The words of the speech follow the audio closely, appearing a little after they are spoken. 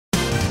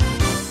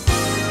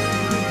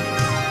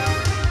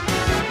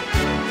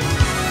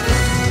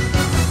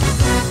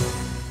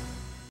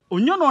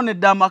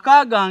onyononedde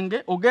amaka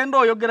gange ogenda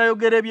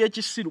oyogera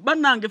ebyekisiru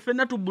bannange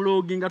ffenna tu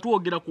blogging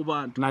tuwogera ku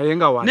bantu naye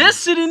nga wali naye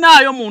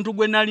sirinaayo muntu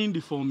gwe nali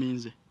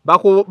ndifominze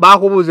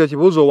bakubuuza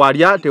ekibuuzo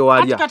walya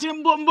tewalya kati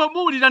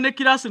mbuulira ne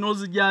kirasi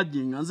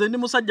n'ozijajinga nze ndi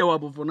musajja wa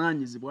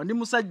buvunaanyizibwa ndi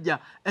musajja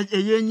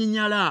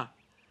eyeenyinyala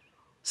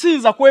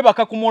sinza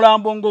kwebaka ku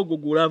mulambo ng'ogwo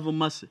gulaavu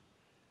mase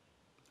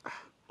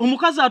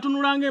omukazi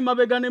atunulanga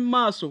emabega ne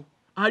maaso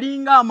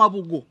alinga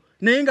amabugo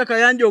naye nga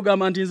Kayanja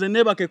ogamba nti nze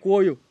neebake ku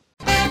oyo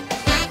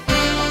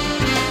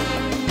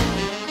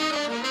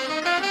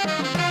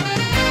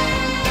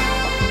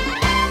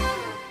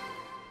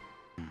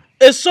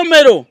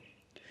essomero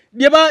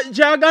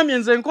kyagambye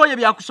nze nkoye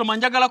byakusoma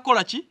njagala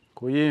kukola ki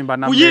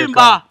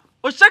kuyimba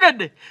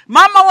okitegedde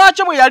maama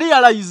waakyo bwe yali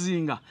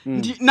yalayizinga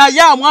nti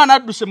naye omwana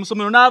adduse mu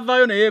ssomero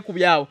n'avaayo naye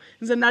yeekubyawo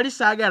nze nali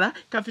saagala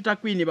kafita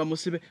kwini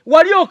bamusibe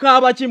wali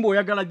okaaba ki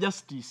oyagala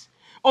justice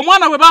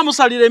omwana bwe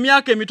bamusalira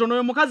emyaka emitono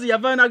oyo mukazi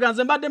yavaayo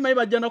naganze mbadde mayi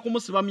bajja na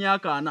kumusiba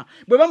myaka 4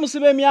 bwe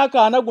bamusiba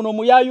emyaka 4 guno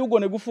muyayugo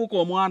ne gufuuka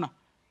omwana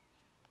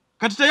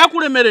kati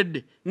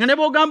teyakulemeredde nga ne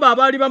bogamba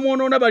abaali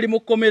bamwonoona bali mu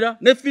kkomera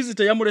ne fizi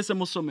teyamulese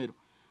mu ssomero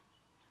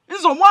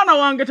nze omwana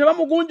wange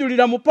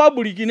tebamugunjulira mu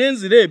public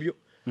n'enzira ebyo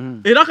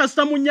era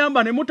kasita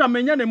munyamba ne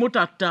mutamenya ne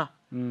mutatta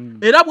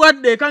era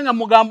bwaddeeka nga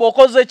mugamba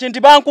okoze ekintu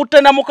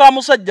bankutte na muka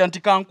musajja nti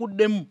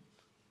kankuddemu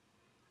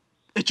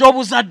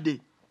ekyobuzadde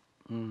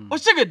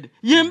okitegedde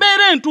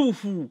yembeera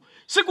entuufu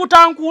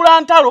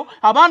sikutankuula ntalo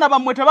abaana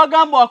bammwe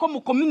tebagambwako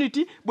mu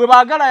community bwe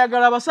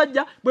baagalayagala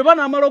abasajja bwe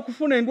banaamala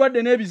okufuna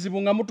endwadde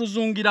n'ebizibu nga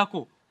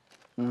mutuzungirako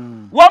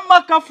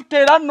wamma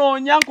kafutera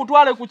noonya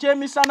nkutwale ku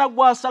kyemisana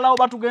gwasalawo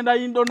batugenda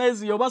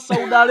Indonesia oba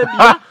Saudi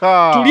Arabia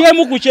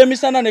tulyemu ku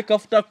kyemisana ne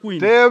kafuta queen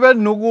tebe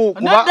nugu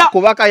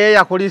kubaka yeye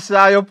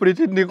yakulisaayo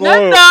pretty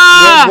Nicole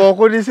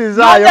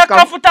okulisizaayo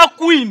kafuta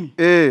queen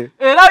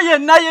era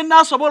yenna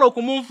asobola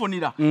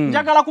okumunfunira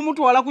njagala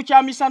kumutwala ku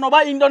kyamisana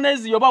oba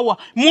Indonesia oba wa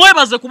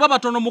mwebaze kuba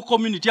batono mu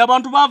community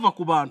abantu bava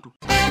ku bantu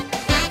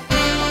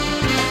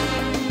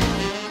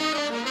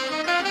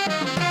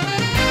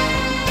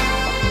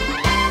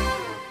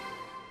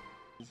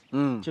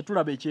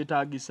kyetulaba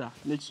ekyetaagisa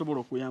n'ekisobola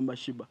okuyamba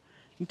Sheebah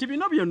nti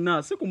bino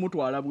byonna si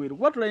kumutwala bweru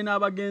kuba tulina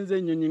abagenzi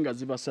ennyonyi nga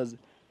zibasaze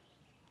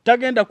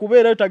tagenda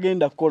kubeerayo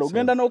tagenda kukola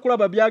ogenda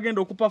n'okulaba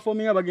byagenda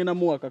okupafominga bagenda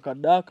muwa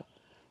kakaddaaka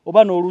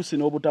oba n'oluusi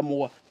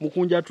n'obutamuwa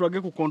Mukunja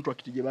atulage ku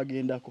contract gye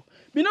bagendako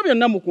bino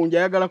byonna Mukunja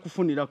ayagala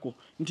kufunirako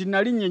nti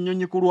nalinnya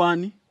ennyonyi ku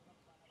lwani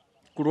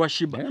ku lwa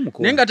Sheebah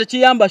naye nga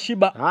tekiyamba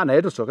Sheebah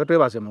naye tusooke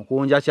twebaze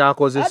Mukunja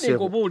kyakoze ssebo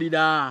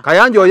kubuulira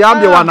Kayanja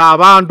oyambye wano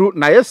abantu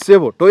naye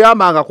ssebo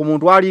toyambanga ku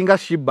muntu alinga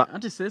Sheebah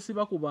anti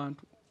seesiba ku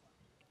bantu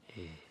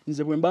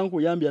nze bwe mba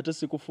nkuyambye ate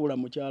sikufuula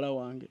mukyala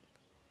wange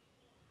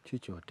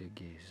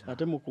kikyotegeeza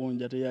ate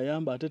Mukunja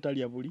teyayamba ate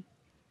talya buli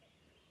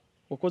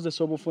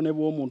okozesa obufune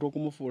bw'omuntu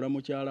okumufuula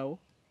mukyalawo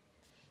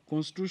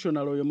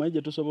constitutional oyo mayi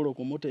gye tusobola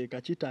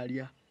okumuteeka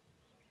kitalya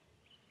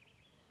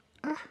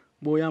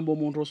bw'oyamba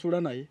omuntu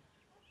osula naye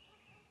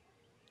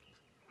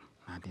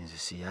nze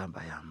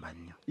siyamba yamba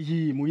nnyo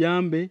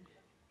muyambe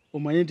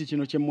omanye nti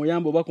kino kye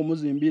muyamba oba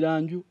kumuzimbira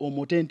nju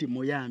omute nti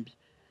muyambi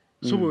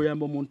so bwe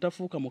oyamba omuntu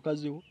tafuuka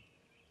mukazi wo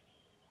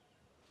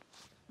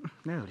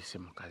naye olise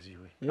mukazi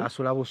we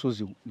asula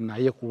busuzi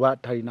naye kuba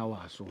talina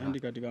waasula andi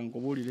kati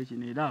kankubuulire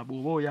kino era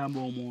bw'oba oyamba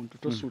omuntu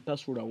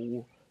tasula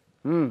wuwo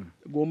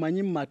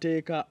gwomanyi mu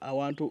mateeka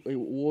awantu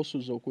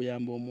woosuza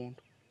okuyamba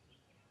omuntu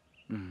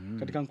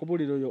kati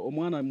kankubuulire oyo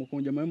omwana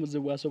Mukunja maye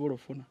muzibu asobola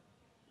ofuna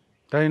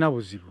talina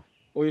buzibu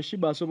oyo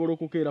Sheebah asobola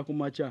okukeera ku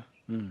makya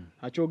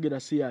akyogera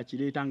si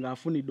yakireeta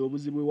ng'afunidde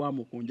obuzibu bwa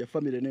Mukunja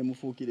famire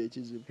n'emufuukira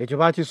ekizibu ekyo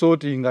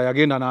bakisootinga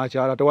yagenda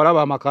n'akyala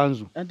tewalaba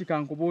amakanzu anti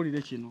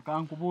kankubuulire kino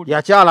kankubuulire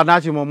yakyala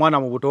n'akima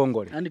omwana mu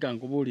butongole anti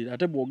kankubuulire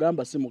ate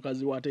bw'ogamba si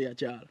mukazi wa ate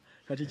yakyala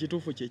kati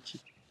kituufu kyeki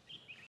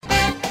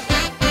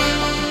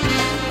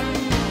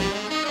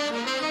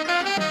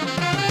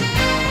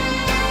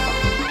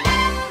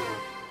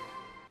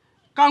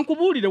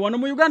kankubuulire wano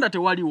mu Uganda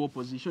tewaliwo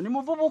opposition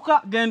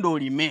muvubuka genda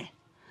olime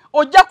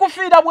ojja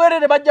kufiira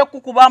bwerere bajja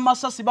kukuba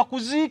amasasi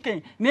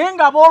bakuziike naye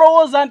nga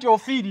boolowooza nti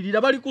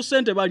ofiiririra bali ku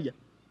ssente balya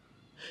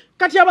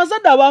kati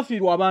abazadde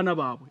abaafiirwa abaana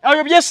baabwe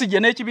ayo byesije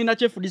n'ekibiina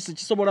ky'FDC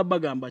kisobola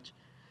bagamba ki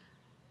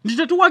nti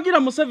tetuwagira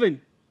Museveni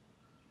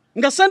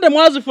nga ssente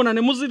mwazifuna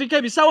ne muzirika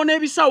ebisawo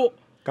n'ebisawo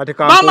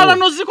bamala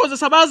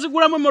nozikozesa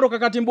bazigulamu emmotoka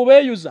kati mbu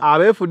beeyuza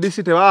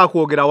abe-FDC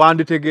tebakwogera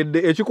wanditegedde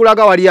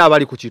ekikulaga wali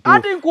abali ku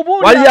kituufu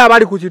wali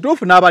abali ku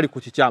kituufu n'abali ku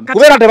kikyamu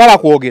kubeera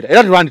tebabakwogera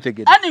era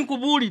tebanditegedde andi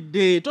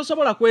nkubuulidde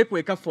tosobola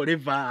kwekweka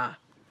forever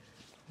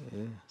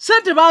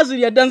sente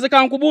bazirya dda nze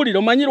kankubuulire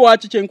omanyi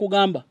lwaki kye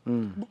nkugamba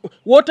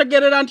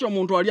wootegerera nti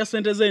omuntu alya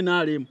sente ze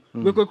NRM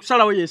gwe kwe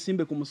kusalawo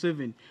yeesimbe ku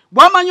Museveni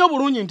bw'amanyi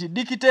obulungi nti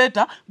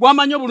dikiteeta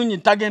bw'amanyi obulungi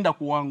nti tagenda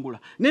kuwangula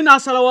ne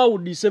n'asalawo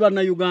awuddise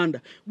bannayuganda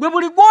gwe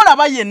buli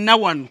gw'olaba yenna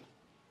wano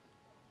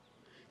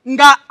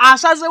nga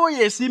asazewo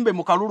yeesimbe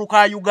mu kalulu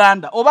ka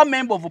Uganda oba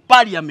member of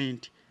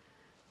parliament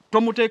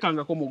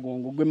tomuteekangako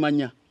mugongo gwe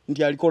manya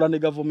nti alikola ne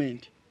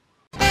gavumenti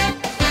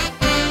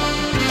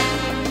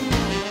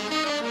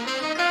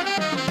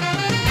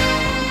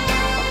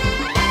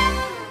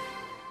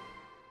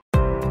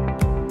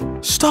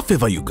Star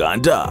Favour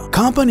Uganda,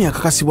 kampani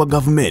akakasibwa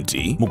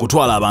gavumenti mu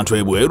kutwala abantu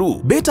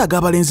ebweru, beetaaga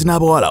abalenzi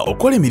n'abawala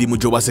okola emirimu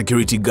gy'obwa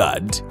security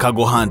guard,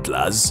 cargo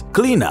handlers,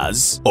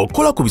 cleaners,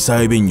 okola ku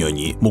bisaawe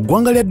by'ennyonyi mu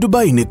ggwanga lya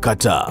Dubai ne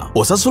Qatar.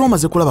 Osasula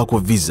omaze kulaba ku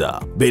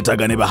visa.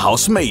 Beetaaga ne ba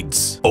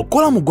housemaids,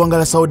 okola mu ggwanga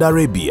lya Saudi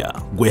Arabia.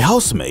 Gwe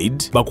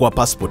housemaid bakuwa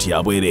passport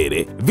ya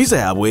bwereere, visa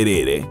ya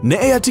bwereere ne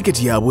air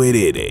ticket ya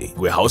bwereere.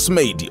 Gwe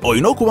housemaid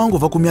olina okuba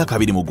ng'ova ku myaka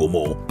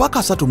 21 paka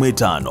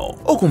 35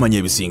 okumanya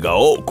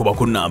ebisingawo kuba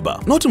ku namba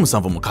noti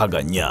 764 174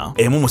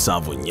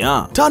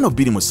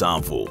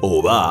 527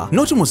 oba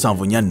noti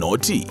 74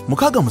 noti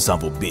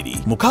 672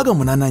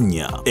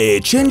 684.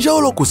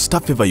 Ekyenjawulo ku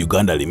Star Favour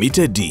Uganda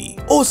Limited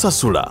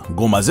osasula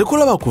ng'omaze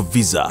kulaba ku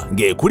visa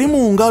ng'ekuli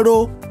mu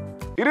ngalo.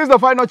 It is the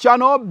final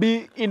channel,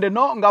 be in the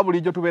know, nga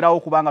bulijjo tubeerawo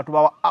kubanga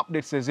tubawa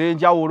updates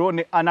ez'enjawulo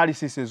ne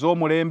analysis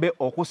ez'omulembe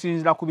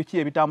okusinziira ku biki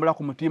ebitambula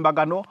ku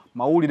mutimbagano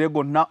mawulire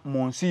gonna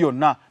mu nsi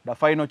yonna. The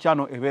final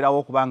channel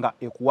ebeerawo kubanga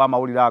ekuwa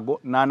amawulire ago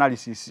na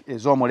analysis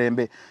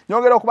ez'omulembe.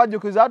 Nyongera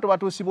okubajjukiza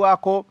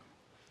tubatuusibwako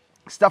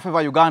Star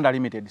Favour Uganda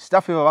Limited.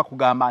 Star Favour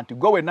bakugamba nti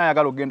gwe wenna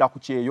ayagala ogenda ku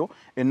kyeyo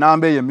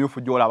ennamba eyo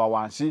emmyufu gy'olaba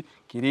wansi,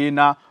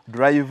 kirina,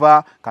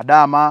 driver,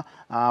 kadama,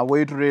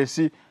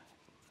 waitress,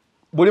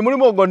 buli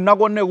mulimu gonna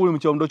gwonna guli mu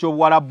kyondo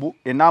ky'obuwalabu,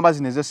 ennamba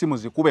zino ez'essimu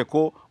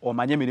zikubeko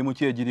omanye emirimu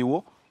ki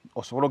egiriwo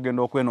osobola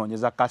ogenda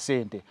okwenoonyeza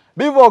kasente.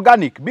 Biva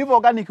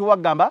Organic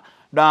wagamba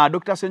na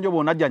Dr. Senjobe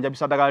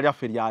onajjanjabisa ddagala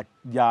lyaffe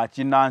lya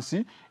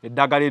kinnansi,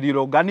 eddagala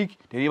eriro organic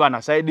teriba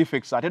na side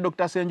effects. Ate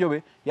Dr.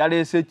 Senjobe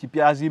yaleese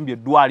ekipya azimbye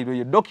eddwaliro,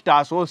 ye dokita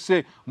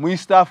asoose mu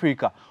East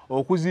Africa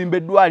okuzimba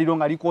eddwaliro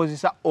nga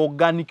likozesa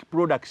organic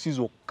products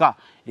zokka.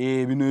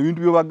 Bino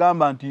ebintu bye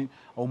bagamba nti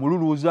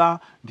omululuuza,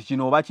 nti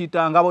kino oba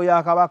kiyita ngabo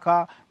ya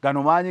Kabaka,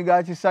 gano maanyi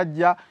ga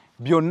kisajja,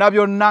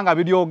 byonna nga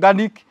biri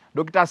organic.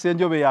 Dr.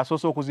 Senjobe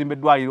yasoose okuzimba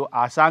eddwaliro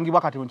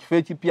asangibwa kati mu kifo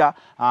ekipya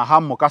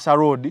mu Kasa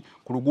Road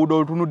ku luguudo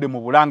olutunudde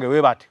mu Bulange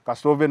webati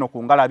kasitova eno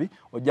ku Ngalabi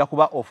ojja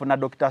kuba ofuna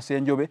Dr.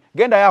 Senjobe.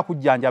 Genda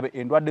yakujjanjabe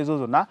endwadde zo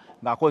zonna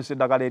ng'akozesa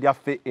eddagala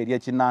eryaffe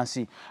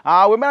ery'ekinnansi.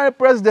 Wemera ne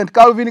President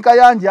Calvin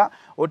Kayanja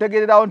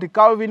otegererawo nti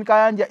Calvin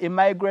Kayanja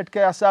Immigrant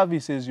Care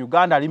Services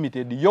Uganda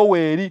Limited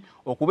yoweeri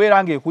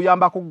okubeera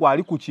ng'ekuyambako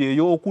gwali ku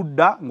kyeyo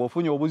okudda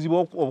ng'ofunye obuzibu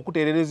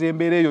obukuteerereza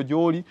embeera eyo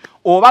gy'oli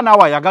oba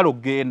naawe ayagala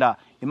okgenda.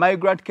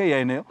 Immigrant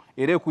Care eno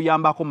era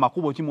ekuyambako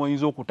makubo ki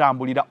moyinza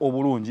okutambulira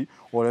obulungi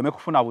oleme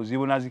kufuna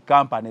buzibu na zi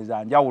kampani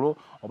za njawulo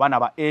oba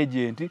naba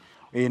agent.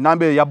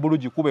 Enamba ya bbulu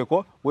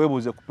gikubeko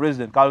weebuuze ku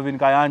President Calvin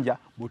Kayanja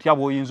butya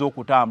bw'oyinza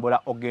okutambula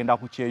ogenda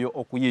ku kyeyo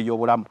okuyiiya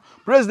obulamu.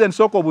 President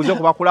sooka obuuze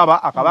ku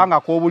bakulaba akabanga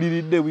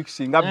k'obuliridde wiiki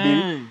singa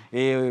bbiri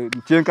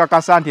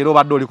kyenkakasa nti era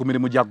obadde oli ku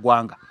mirimu gya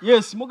ggwanga.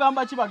 Yes,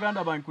 mugamba ki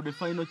baganda bange ku the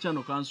final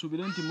channel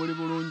kansuubire nti muli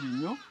bulungi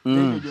nnyo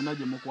ebyo gyonna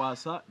gye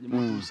mukwasa gye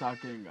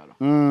mutuusaako engalo.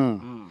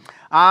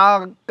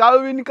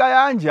 Calvin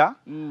Kayanja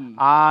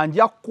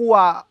nja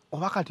kukuwa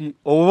oba kati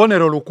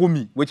obubonero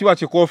 100 bwe kiba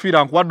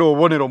kikoofiira nkuwadde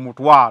obubonero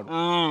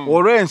 1,000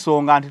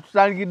 olw'ensonga nti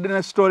tutandikidde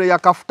ne story ya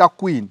Kafuta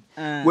Queen.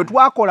 Bwe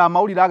twakola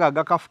amawulire aga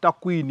ga Kafuta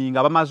Queen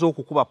nga bamaze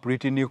okukuba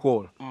Pretty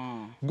Nicole,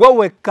 gwe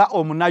wekka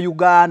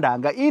omunayuganda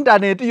nga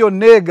intaneti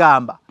yonna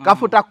egamba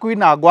Kafuta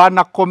Queen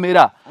agwana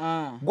komera,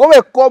 gwe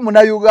wekka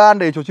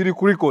omunayuganda ekyo kiri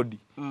ku record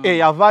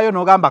eyavaayo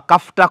n'ogamba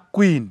Kafuta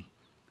Queen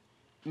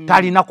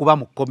talina kuba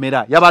mu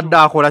komera, yabadde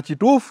akola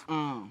kituufu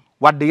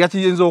wadde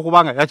yakiyinza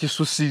okubanga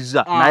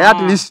yakisusiza naye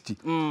at least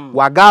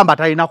wagamba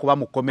talina kuba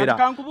mu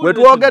komera. Bwe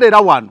twogerera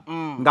wano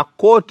nga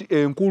kooti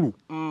enkulu,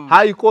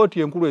 high court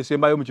enkulu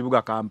esembayo mu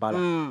kibuga Kampala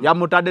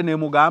yamutadde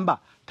n'emugamba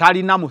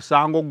talina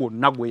musango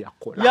gwonna gwe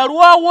yakola.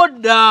 Yalwawo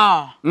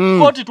dda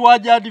kooti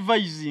twaja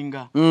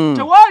advisinga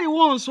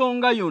tewaaliwo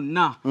nsonga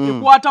yonna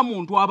ekwata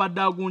muntu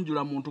abadde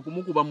agunjula muntu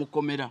kumukuba mu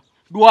komera.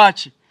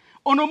 Lwaki?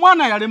 Ono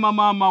mwana yalema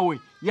maama we,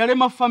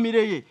 yalema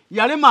famire ye,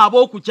 yalema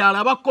ab'okukyala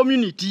aba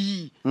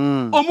community.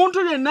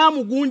 Omuntu yenna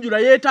amugunjula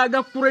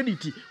yeetaaga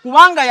credit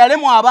kubanga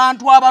yalemwa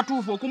abantu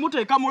abatuufu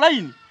okumuteeka mu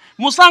line.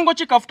 Musango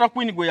ki Kafuta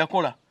Queen gwe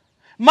yakola?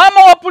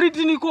 Maama wa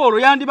Pretty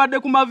Nicole yandibadde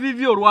ku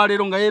mavivi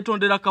olwaleero nga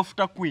yeetondera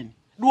Kafuta Queen.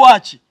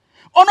 Lwaki?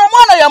 Ono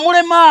mwana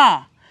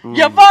yamulema.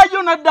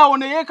 Yavaayo n'addawo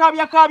ne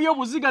yeekabyakaabya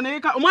obuziga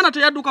omwana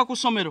teyadduka ku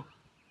ssomero.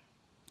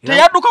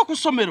 Teyadduka ku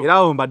ssomero.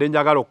 Era mbadde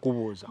njagala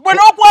okukubuuza. Bwe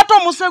n'okwata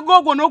omusego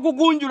ogwo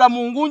n'ogugunjula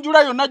mu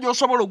ngunjula yonna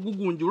gy'osobola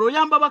okugunjula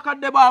oyamba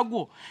bakadde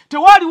baagwo.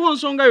 Tewaaliwo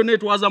nsonga yonna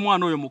etwaza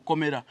mwana oyo mu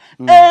kkomera.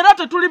 Era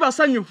tetuli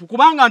basanyufu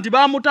kubanga nti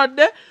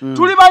baamutadde,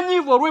 tuli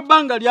banyiivu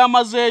olw'ebbanga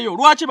lyamazeeyo.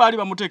 Lwaki baali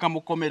bamuteeka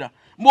mu kkomera?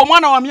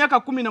 Omwana wa myaka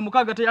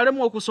 16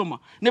 teyalemwa okusoma.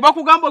 Ne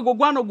bakugamba ogwo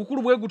gwana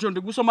ogukulu bwe gutyo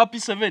ndi gusoma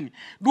P7.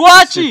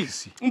 Lwaki?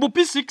 Mbu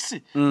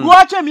P6.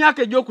 Lwaki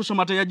emyaka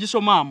egy'okusoma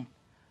teyagisomaamu?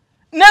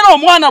 Nero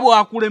omwana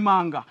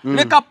bwakulemanga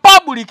leka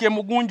public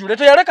emugunjule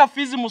teyaleka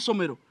fizi mu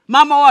ssomero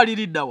maama we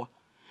aliriddawa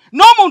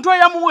n'omuntu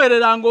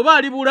eyamuweereranga oba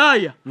ali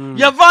Bulaaya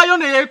yavaayo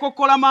ne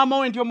yeekokkola maama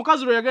we nti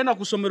omukazi lwe yagenda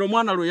ku ssomero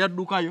omwana lwe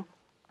yaddukayo.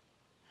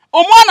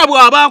 Omwana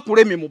bw'aba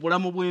akuleme mu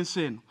bulamu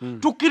bw'ensi eno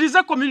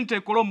tukkirize community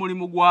ekola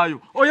omulimu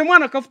gwayo. Oyo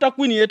mwana Kafuta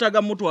Queen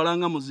yeetaaga mutwala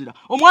nga muzira.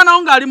 Omwana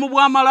wo ng'ali mu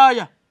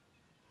bwamalaaya,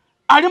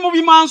 ali mu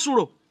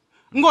bimansulo,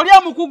 ng'oli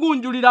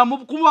amukugunjulira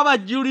kuba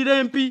bajjulira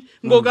empi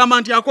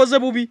ng'ogamba nti akoze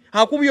bubi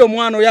akubye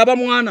omwana oyo aba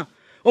mwana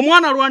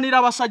omwana alwanira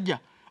abasajja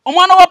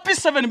omwana wa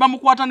P7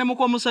 bamukwata ne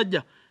muko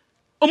omusajja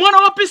omwana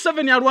wa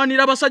P7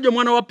 alwanira abasajja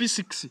omwana wa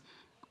P6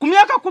 ku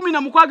myaka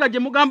 16 gye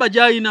mugamba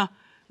gyayina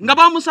nga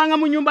bamusanga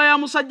mu nyumba ya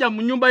musajja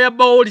mu nyumba ya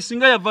Baoli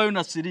singa yavayo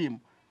na sirimu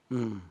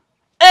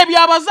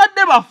ebyo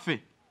abazadde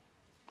baffe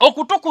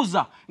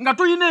okutukuza nga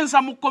tuyina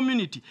ensa mu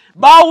community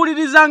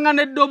baawulirizanga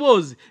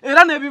n'eddoboozi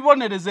era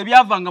n'ebibonereze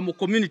byavanga mu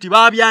community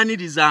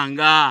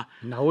babyanirizanga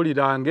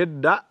nawuliranga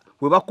edda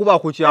bwe bakuba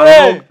ku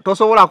kyalo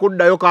tosobola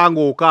kuddayo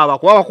kanga okaaba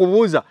kuba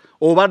bakubuuza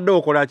obadde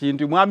okola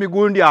kintu mwami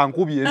gundi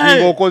ankubye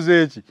ezinga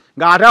okoze eki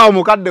ng'ate awo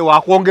mukadde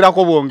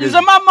wakwongerako bwongezi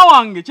nze maama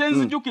wange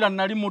kyenzijjukira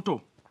nali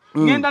muto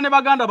ngenda ne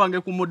baganda bange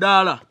ku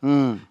Mudaala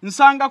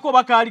nsangako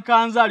bakaali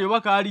kanzaali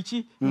oba kaali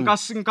ki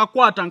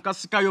nkakwata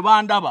nkasikayo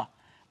bandaba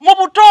mu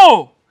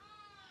buto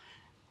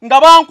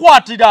nga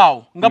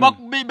bankwatiraawo nga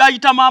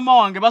bayita maama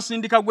wange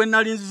basindika gwe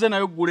nali nzize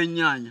nayo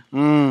Gwenyaanya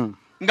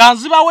nga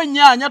nzibawo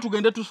ennyaanya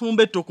tugende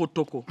tufumbe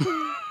ettokotoko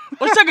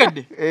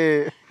okitegedde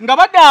nga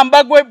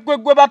bagamba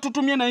gwe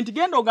batutumye naye nti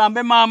genda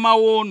ogambe maama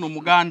woono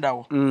muganda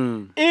wo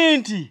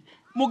nti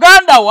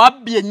muganda wo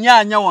abbye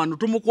ennyaanya wano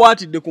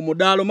tumukwatidde ku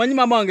Mudaala omanyi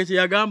maama wange kye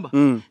yagamba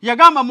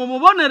yagamba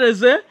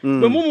mumubonereze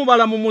bwe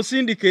mumubala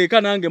mumusindike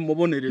eka nange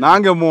mubonereze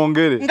nange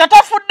mwongere nga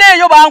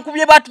tafuddeeyo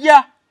bankubye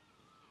batya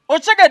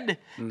okitegedde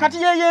kati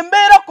yeye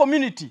embeera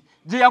community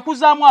gye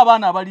yakuzaamu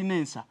abaana abalina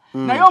ensa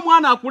naye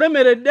omwana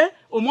akulemeredde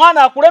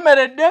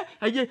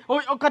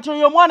kati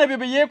oyo omwana ebyo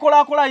bye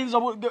yeekolaakola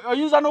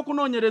oyinza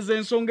n'okunoonyereza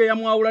ensonga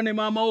eyamwawula ne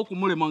maama we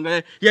okumulema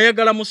nga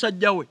yayagala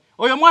musajja we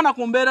oyo omwana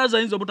ku mbeera ze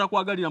ayinza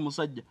obutakwagalira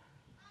musajja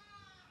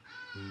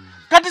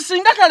kati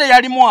singa kale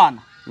yali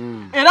mwana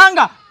era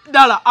nga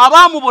ddala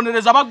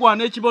abaamubonereza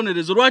bagwana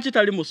ekibonerezo lwaki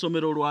tali mu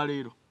ssomero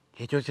olwaleero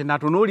ekyo kye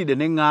natunuulidde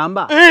ne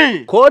ŋŋamba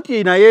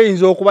kooti naye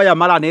eyinza okuba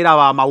yamala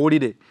neeraba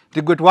amawulire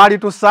nti gwe twali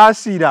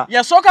tusaasira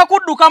yasooka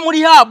kudduka mu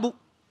lihabu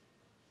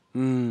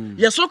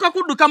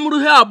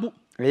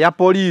eya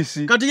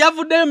poliisi kati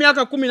yavuddeyo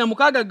myaka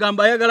 16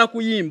 gamba ayagala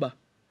kuyimba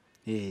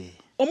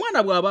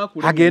omwana bw'aba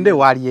akulemye agende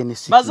waali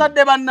enisiki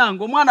bazadde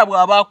bannange omwana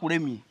bw'aba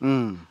akulemye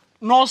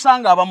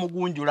n'osanga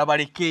abamugunjula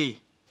baleke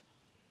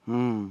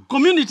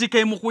community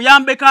ke mu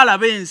kuyambeko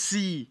alaba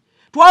ensi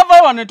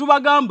twavayo wano ne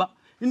tubagamba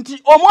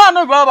nti omwana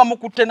oyo baba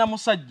bamukutte na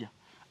musajja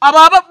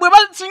ababa bwe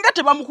basinga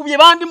tebamukubye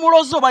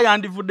bandimulozo oba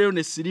yandivuddeyo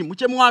ne sirimu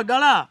kye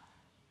mwagala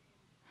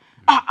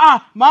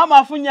maama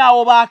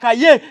afunyaawo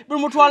baakaye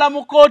bimutwala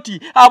mu kooti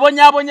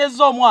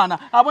abonyaabonyezza omwana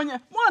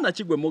mwana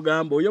kigwe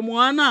mugamba oyo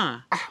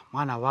mwana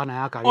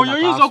abaana oyo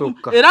yinza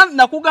era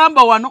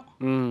nakugamba wano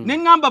ne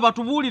ŋŋamba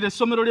batubuulire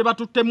essomero lye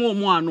batuttemu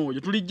omwana oyo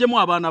tulijjemu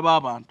abaana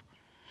b'abantu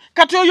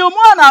kati oyo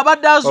omwana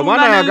abadde azunga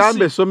omwana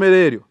yagamba essomero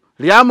eryo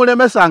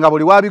lyamulemesanga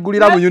buli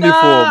wabigulira mu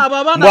uniform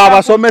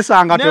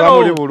bw'abasomesanga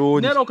tebamuli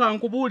bulungi nero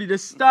kankubuulire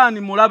sitaani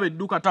mulaba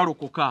edduka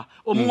talokoka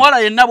omuwala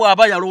yenna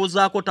bw'aba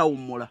yalowoozaako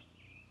tawummula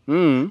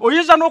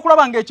oyinza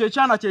n'okulaba ng'ekyo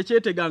ekyana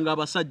kyekyeteganga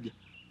abasajja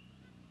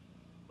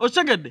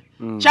okitegedde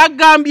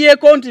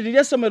kyagambyeko nti liri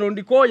essomero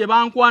ndikooye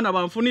bankwana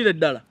banfunire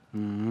ddala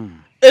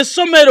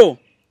essomero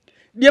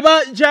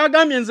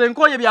kyagambye nze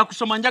nkooye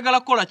byakusoma njagala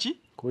kukola ki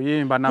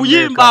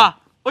kuyimba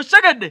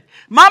okitegedde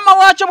maama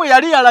waakyo bwe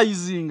yali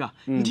yalayizinga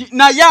nti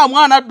naye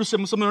omwana adduse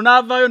mu ssomero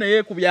n'avaayo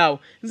neyeekubyawo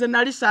nze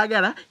nali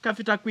saagala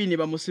kafita queen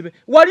bamusibe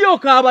wali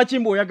okaaba ki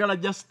oyagala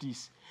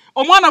justice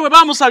omwana bwe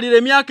bamusalira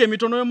emyaka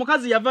emitono oyo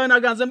mukazi yavaayo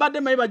naganze mbadde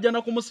mayi bajja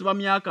na kumusiba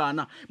myaka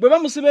 4 bwe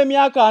bamusiba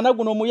emyaka 4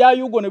 guno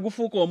omuyayugo ne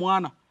gufuuka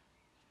omwana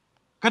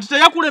kati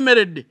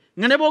teyakulemeredde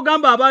nga ne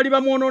b'ogamba abaali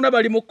bamwonoona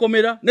bali mu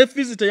kkomera ne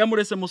fizi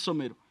teyamulese mu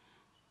ssomero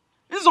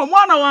nze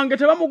omwana wange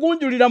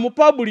tebamugunjulira mu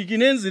public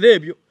n'enzira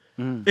ebyo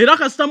era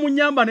kasita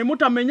munyamba ne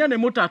mutamenya ne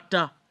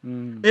mutatta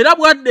era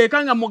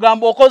bwaddeeka nga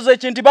mugamba okoze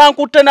ekintu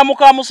bankutte na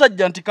muka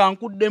musajja nti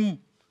kankuddemu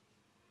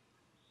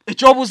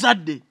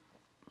ekyobuzadde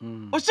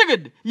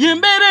okitegedde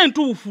yembeera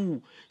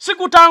entuufu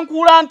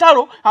sikutankuula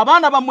ntalo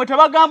abaana bammwe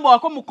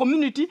tebagambwako mu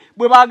community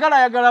bwe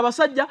baagalayagala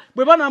abasajja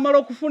bwe banaamala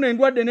okufuna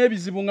endwadde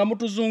n'ebizibu nga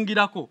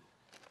mutuzungirako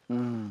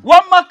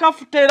wamma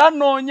kafutera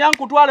noonya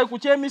nkutwale ku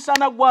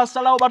kyemisana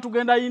gwasalawo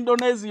batugenda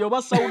Indonesia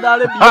oba Saudi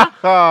Arabia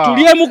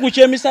tulyemu ku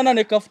kyemisana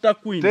ne kafuta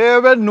queen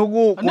tebe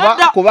nugu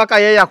kubaka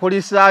yeye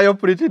yakulisaayo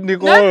pretty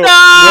Nicole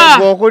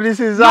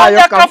okulisizaayo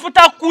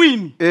kafuta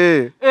queen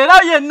era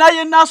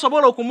yenna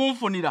asobola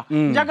okumunfunira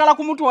njagala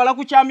kumutwala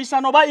ku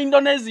kyamisana oba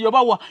Indonesia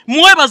oba wa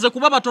mwebaze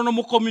kuba batono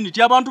mu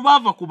community abantu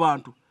bava ku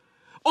bantu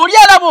oli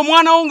alaba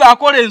omwana wo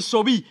ng'akola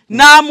ensobi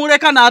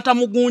n'amuleka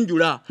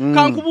n'atamugunjula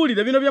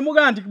kankubuulire bino bye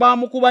mugamba nti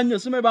baamukuba nnyo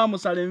sime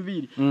baamusala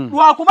enviiri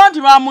lwakuba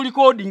nti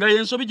baamulikodi nga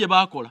y'ensobi gye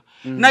baakola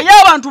naye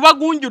abantu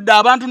bagunjudde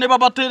abantu ne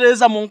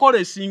babatereeza mu nkola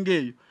esinga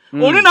eyo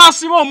oli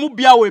n'asiba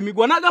omubbi awo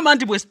emigwa n'agamba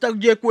nti bwe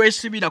sitajje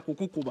kwesibira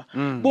kukukuba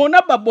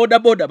bonna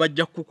bodaboda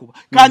bajja kukukuba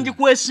kanji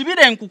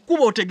kwesibira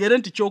enkukuba otegere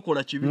nti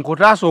kyokola kibi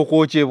nkutaasa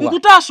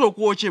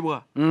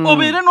okwokyebwa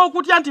obeere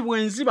n'okutya nti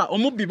bwenziba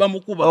omubbi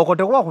bamukuba okwo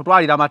tekuba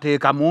kutwalira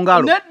mateeka mu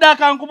ngalo nedda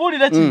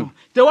kankubuulire kino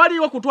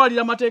tewaliwo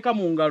kutwalira mateeka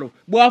mu ngalo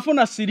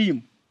bw'afuna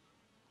siriimu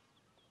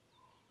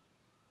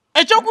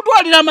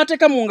Ekyokutwalira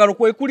amateeka mu ngalo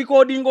kwe kuli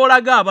kodinga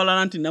olaga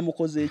abalala nti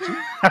namukoze eki.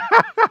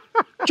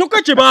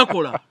 Kyokka kye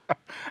baakola.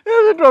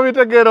 Ebintu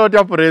bitegeera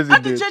otya president.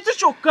 Ati kyekyo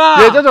kyokka.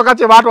 Kyekyo kyokka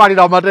kye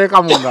baatwalira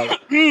amateeka mu ngalo.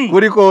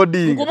 Kuli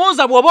kodinga.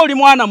 Nkubuuza bw'oba oli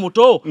mwana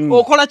muto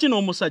okola kino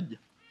omusajja.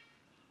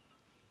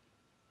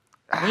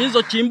 Oyinza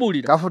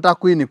okimbuulira. Kafuta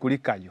Queen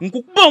kulikayo.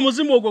 Nkukuba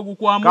omuzimu ogwo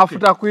gukwamuke.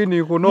 Kafuta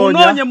Queen kunoonya.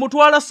 Munoonye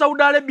mutwala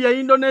Saudi Arabia,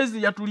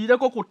 Indonesia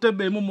tulireko ku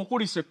ttebe emu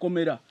mukulise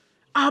ekkomera.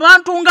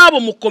 Abantu ng'abo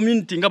mu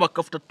community nga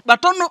bakafuta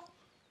batono.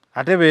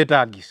 Ate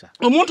beetaagisa.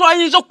 Omuntu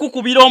ayinza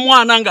okukukubira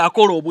omwana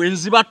ng'akola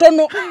obwenzi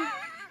batono.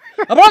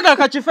 Abaga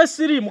akakife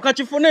sirimu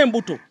kakifuna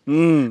embuto.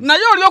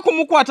 Naye oli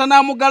okumukwata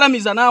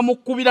n'amugalamiza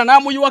n'amukubira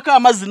n'amuyiwako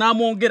amazzi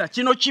n'amwongera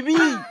kino kibi.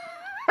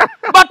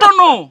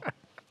 Batono.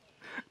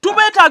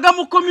 Tubeetaaga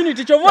mu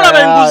community kyovula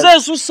benguze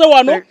esusse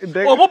wano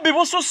obubbi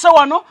bususse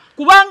wano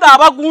kubanga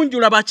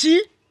abagunjula baki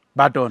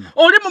batono.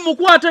 Oli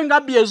mumukwate nga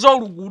Ebye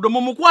ez'oluguudo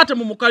mumukwate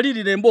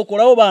mumukalirire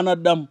mbokolawo baana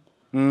ddamu.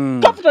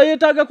 Kafuta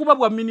yeetaaga kuba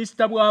bwa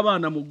minisita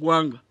bw'abaana mu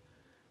ggwanga.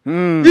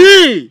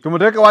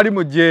 Tumuteeke wali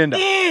mu jenda.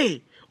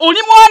 Oli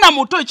mwana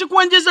muto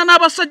ekikwenjeza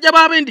n'abasajja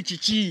b'abendi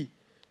kiki?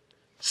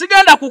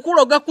 Sigenda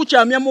kukuloga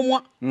kukyamya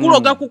mumwa,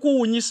 kuloga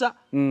kukuwunyisa.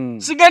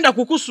 Sigenda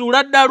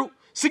kukusuula ddalu,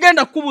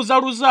 sigenda kukubuza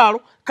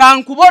luzaalo,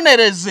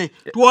 kankubonereze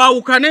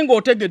twawukane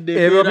ng'otegedde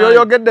embeera. Ebyo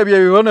by'oyogedde bye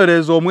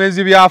bibonerezo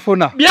omwezi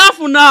byafuna.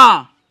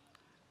 Byafuna.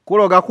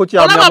 Kuloga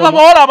kukyamya mumwa. Olaba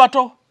abawala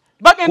abato.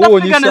 Bagenda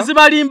kupiga ne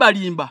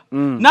zibalimba.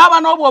 N'aba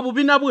n'obwo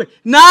obubina bwe.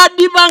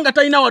 N'adiba nga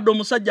talina wadde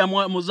omusajja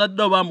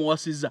muzadde oba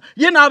amuwasizza.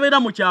 Ye n'abeera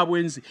mu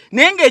kyabwenzi.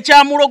 Naye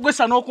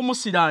ng'ekyamulogwesa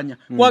n'okumusiraanya.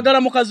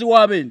 Kwagala mukazi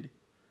w'abendi.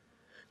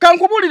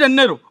 Kankubulire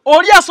nnero.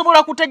 Oli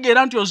asobola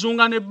kutegeera nti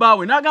ozunga ne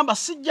bbaawe. N'agamba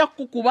sijja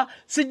kukuba,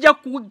 sijja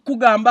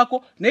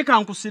kugambako. Naye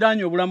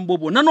kankusiraanya obulamu bwo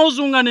bwonna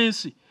n'ozunga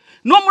n'ensi.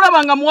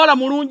 N'omulaba nga muwala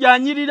mulungi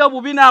anyirira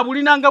obubina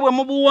abulina nga bwe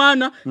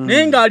mubuwaana.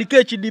 Naye ng'aliko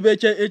ekidiba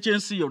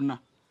eky'ensi yonna.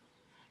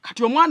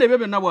 Kati omwana ebyo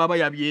byonna bw'aba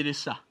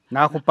yabyeresa.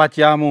 N'akupa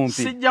kyamumpi.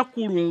 Sijja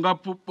kulunga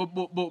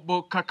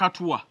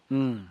kakatwa.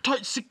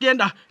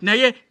 Sigenda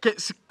naye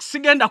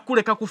sigenda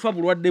kuleka kufa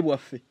bulwadde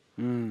bwaffe.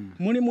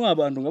 Mulimu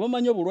abantu nga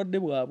bamanyi obulwadde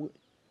bwabwe.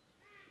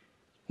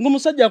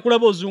 Ng'omusajja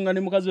akulaba ozunga ne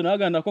mukazi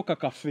n'agandako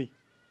kakafe.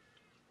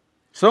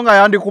 So nga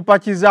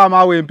yandikupakiza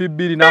amaawe empi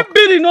bbiri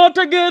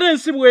n'otegeera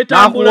ensi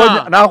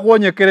bw'etambula.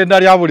 N'akuwonya ekkerenda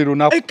lya buli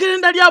lunaku.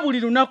 Ekkerenda lya buli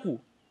lunaku.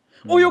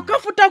 Oyo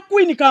Kafuta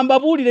Queen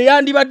kambabuulire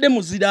yandibadde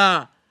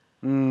muzira.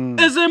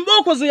 Ezo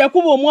embooko ze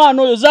yakuba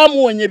omwana oyo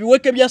zaamuwonya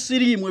ebiweke bya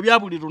siriimu ebya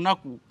buli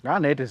lunaku.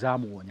 Naye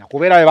tezaamuwonya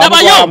kubeera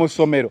bamutwala mu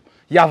ssomero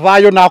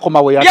yavaayo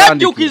n'akoma we yatandikira.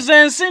 Yajjukiza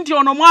ensi nti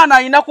ono mwana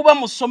alina kuba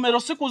mu ssomero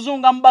si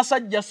kuzunga mu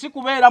basajja si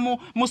kubeera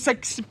mu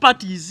sex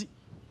parties.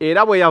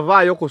 Era bwe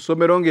yavaayo ku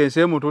ssomero ng'ensi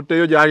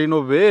emututteyo gy'alina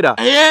obeera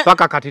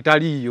paka kati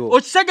taliiyo.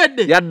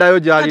 Okisegedde yaddayo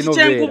gy'alina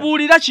obeera. Kati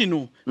kyenkubuulira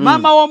kino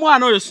maama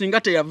w'omwana oyo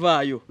singa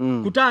teyavaayo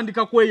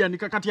kutandika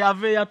kweyanika kati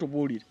aveeyo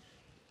atubuulire.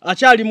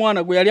 Akyali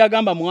mwana gwe yali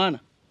agamba mwana.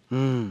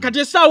 Kati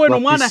essaawa eno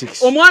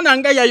omwana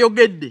nga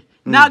yayogedde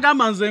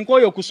n'agamba nze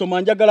nkooye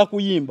okusoma njagala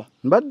kuyimba.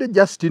 Mbadde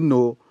just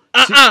no.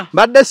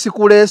 Mbadde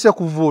sikuleese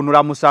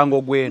kuvuunula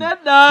musango gwenu.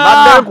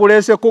 Mbadde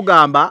nkuleese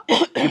kugamba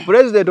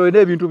president olina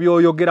ebintu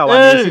by'oyogera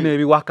wano ensi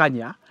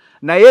n'ebiwakanya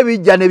naye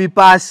bijja ne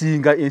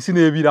bipaasinga ensi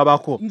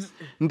n'ebirabako.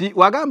 Nti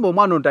wagamba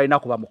omwana ono talina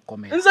kuba mu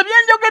kkomera. Nze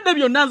byenjogedde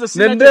byonna nze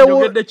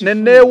sinajjogedde kifu.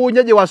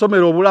 Nenneewuunye gye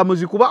wasomera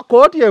obulamuzi kuba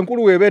kooti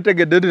enkulu weeba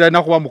etegedde nti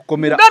talina kuba mu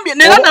kkomera.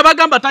 Era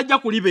nabagamba tajja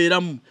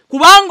kulibeeramu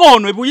kubanga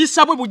ono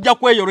ebuyisa bwe bujja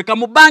kweyoleka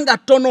mu bbanga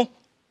ttono.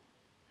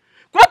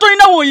 Kuba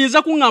tolina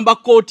w'oyinza kuŋŋamba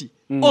kooti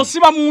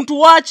osiba muntu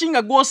waaki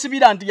nga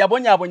gw'osibira nti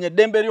yabonyaabonya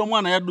eddembe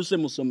ly'omwana yadduse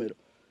mu ssomero.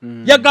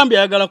 Yagambye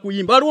ayagala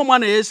kuyimba. Waliwo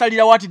omwana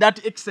yeesalirawo ati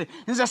that exe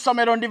nze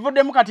essomero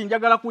ndivuddemu kati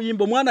njagala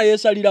kuyimba omwana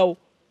yeesalirawo.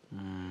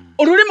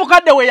 Oluli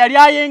mukadde we yali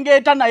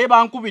ayengeeta naye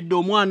bankubidde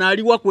omwana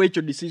aliwa ku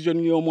ekyo decision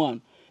y'omwana.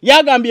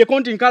 Yagambyeko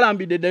nti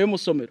nkalambidde ddayo mu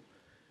ssomero.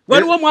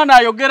 Waliwo omwana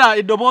ayogera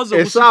eddoboozi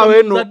okusika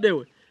muzadde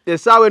we.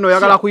 Essaawa eno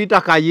oyagala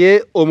kuyita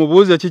Kaye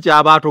omubuuze ki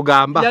kyaba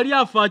atugamba. Yali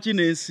afaaki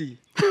n'ensi.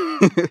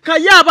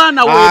 Kaye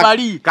abaana we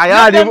bali. Kaye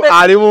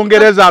ali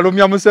Bungereza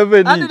alumya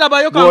Museveni.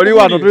 Oli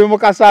wano tuli mu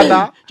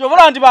Kasada.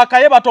 Kyovula nti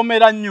bakaye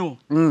batomera nnyo.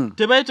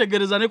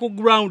 Tebayetegereza ne ku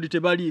ground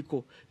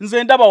tebaliiko.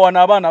 Nze ndaba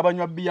wano abaana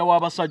abanywa bbiya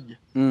w'abasajja.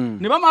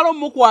 Ne bamala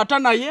omukwata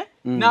naye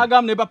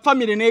n'agamba ne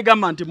bafamire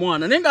n'egamba nti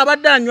mwana. Naye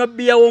ng'abadde anywa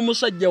bbiya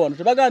w'omusajja wano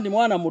tebagamba nti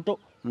mwana muto.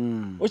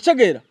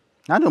 Okitegeera?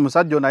 Nandi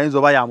omusajja ono ayinza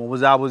oba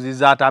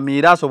yamubuzaabuzizza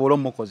atamiira asobole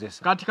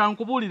omukozesa. Kati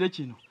kankubuulire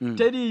kino.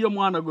 Teriiyo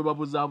mwana gwe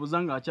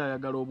babuzaabuza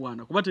ng'akyayagala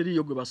obwana kuba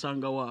teriiyo gwe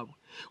basanga waabwe.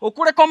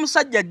 Okuleka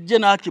omusajja ajje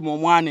n'akima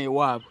omwana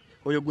ewaabwe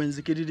oyo gwe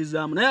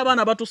nzikiririzaamu. Naye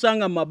abaana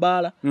batusanga mu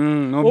mabaala.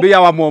 Mu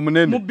bbiya wamwe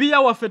omunene. Mu bbiya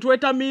waffe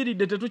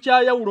twetamiiridde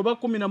tetukyayawula oba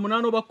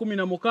 18 oba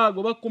 16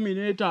 oba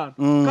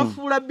 15.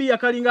 Kafuula bbiya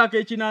kalinga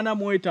ak'ekinaana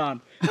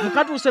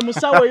mukatuuse mu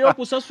ssaawa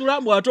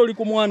ey'okusasula bw'ate oli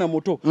ku mwana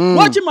muto.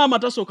 Lwaki maama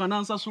tasooka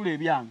n'ansasula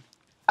ebyange?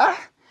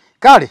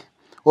 Kale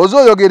ozo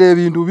oyogera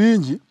ebintu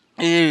bingi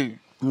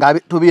nga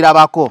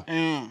tubirabako.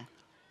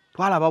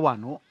 Twalaba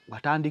wano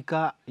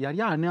watandika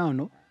yali ani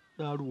ono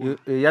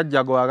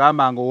yajjago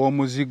agamba nga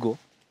ow'omuzigo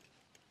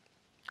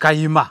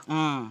Kayima.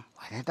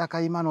 Aleta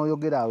Kayima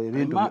n'oyogera awo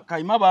ebintu.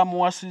 Kayima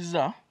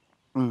bamuwasizza.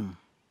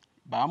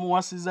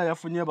 Bamuwasizza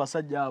yafunye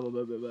basajja abo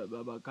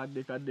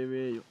bakadde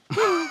beeyo.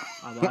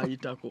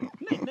 Abayitako.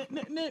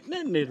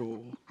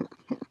 Nero.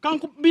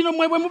 Kanku bino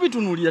mwebwe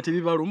mubitunulira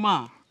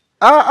tebibaluma.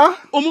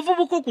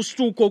 Omuvubuka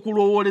okustuuka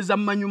okulowooleza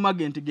manyuma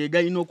ge nti ge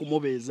galina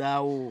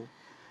okumubeezaawo.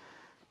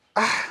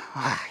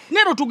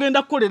 Nero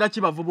tugenda kukolera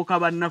kibavubuka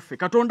bannaffe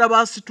Katonda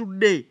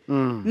baasitudde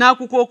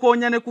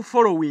n'akukokoonya ne ku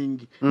following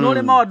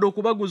n'olema wadde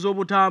okubaguza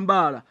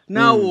obutambaala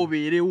naawe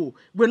obeerewo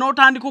gwe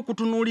n'otandika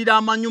okutunuulira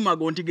amanyuma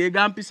go nti ge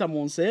gampisa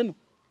mu nsi eno.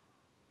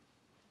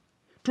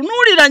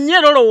 Tunuulira nnyo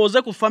era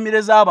olowooze ku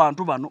famire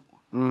z'abantu bano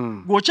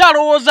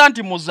gw'okyalowooza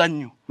nti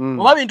muzannyo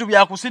oba bintu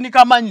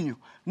byakusinika mannyo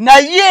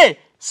naye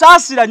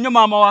saasira nnyo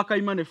maama wa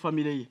Kayima ne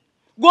famire ye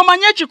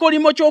gw'omanye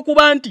ekikolimo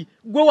ky'okuba nti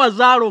gwe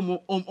wazaala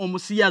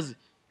omusiyazi.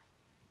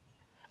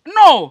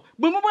 No,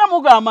 bwe mubwa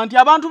mugamba nti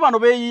abantu bano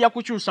beeyiya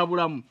kukyusa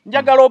bulamu.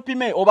 Njagala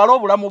opime obala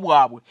obulamu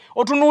bwabwe.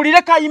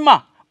 Otunuulire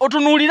Kayima,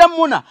 otunuulire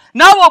Muna,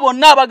 naawe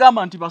bonna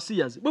abagamba nti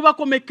basiyazi. Bwe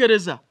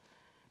bakomekkereza.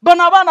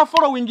 Bano abaana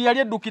following yali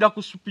eddukira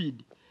ku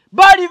speed.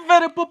 Bali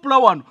very popular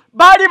wano.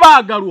 Bali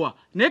baagalwa.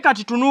 Naye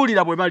kati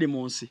tunuulira bwe bali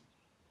mu nsi.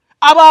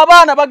 Abo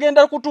abaana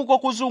bagenda kutuuka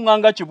okuzunga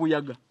nga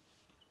kibuyaga.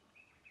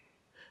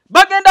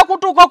 Bagenda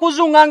kutuuka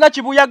kuzunga nga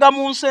kibuyaga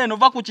mu nsi eno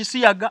va ku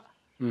kisiyaga.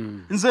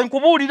 Nze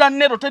nkubuulira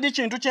Nero teri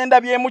kintu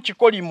kyendabyemu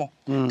kikolimo.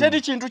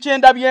 Teri kintu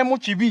kyendabyemu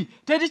kibi.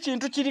 Teri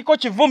kintu kiriko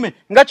kivume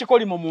nga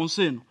kikolimo mu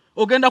nsi eno.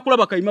 Ogenda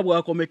kulaba Kayima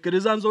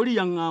bw'akomekkereza nze oli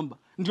yaŋŋamba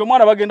nti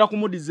omwana bagenda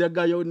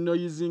kumudizagayo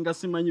noyizinga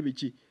simanyi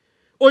biki.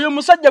 Oyo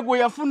musajja gwe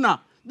yafuna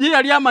ye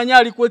yali amanya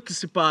ali ku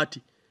expert.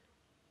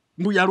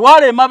 Mbu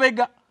yalwala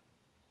emabega.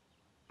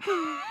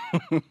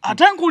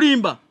 Ate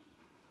nkulimba.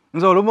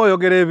 Nze olumu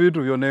oyogera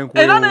ebintu byonna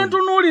enkulu. Era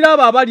n'entunuulira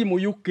abo abali mu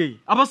UK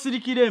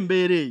abasirikira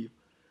embeera eyo.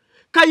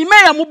 Kayima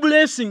yamu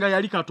blessinga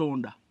yali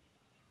Katonda.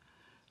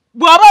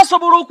 Bw'aba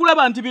asobola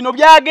okulaba nti bino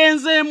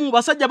byagenzeemu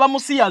basajja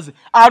bamusiyaze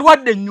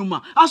alwadde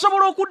ennyuma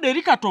asobola okudda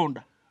eri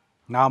Katonda.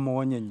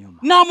 N'amuwonya ennyuma.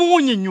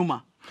 N'amuwonya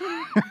ennyuma.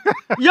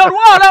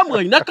 Yalwala mbwe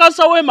alina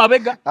kansa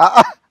w'emabega.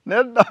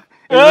 Nedda.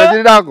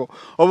 Ekirirako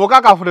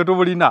obukakafu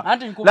tetubulina.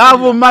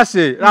 Laavu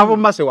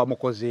Mase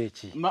wamukoze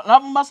eki?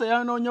 Laavu Mase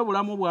yanoonya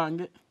obulamu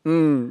bwange.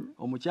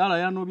 Omukyala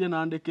yanoobye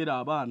n'andekera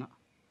abaana.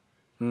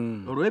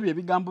 Olw'ebyo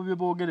ebigambo bye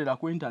boogerera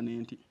ku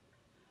intaneti.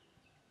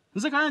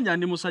 Nze Kayanja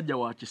ndi musajja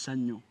wa kisa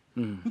nnyo.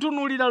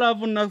 Ntunuulira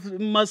Laavu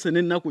Mase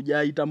n'ennaku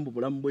gy'ayita mu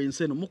bulamu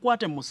bw'ensi eno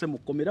mukwate musse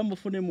mukomera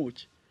mufunemu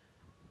ki.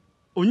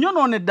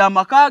 Onyonoonedde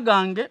amaka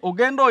gange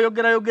ogenda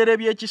oyogera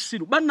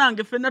eby'ekisiru.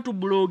 Bannange ffenna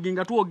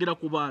tubloginga tuwogera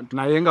ku bantu.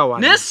 Naye nga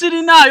wali. Naye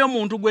sirinaayo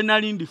muntu gwe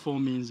nali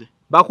ndifominze.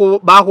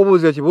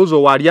 Bakubuuza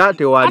ekibuuzo walya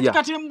tewalya.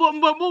 Kati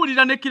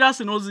mbuulira ne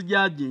kirasi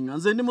n'ozijajinga.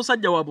 Nze ndi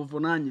musajja wa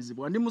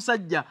buvunaanyizibwa. Ndi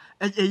musajja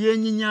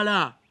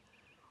eyeenyinyala.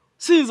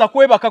 Siyinza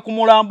kwebaka ku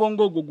mulambo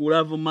ng'ogwo gu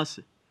Laavu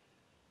Mase.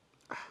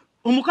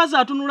 Omukazi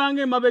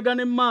atunulanga emabega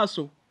ne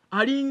maaso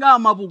alinga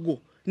amabugo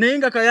naye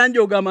nga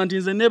Kayanja ogamba nti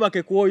nze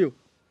neebake ku oyo.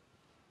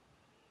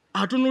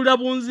 Atunulira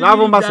bunzi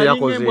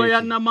alinga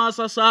ya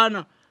namaasa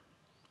saana.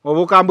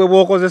 Obukambwe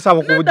bw'okozesa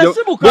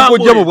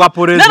bukujje mu bwa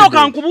pulezidenti. Nero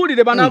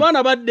kankubuulire bano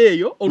abaana badde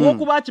eyo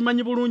olw'okuba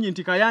akimanyi bulungi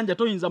nti Kayanja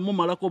toyinza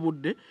mumalako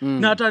budde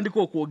n'atandika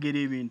okwogera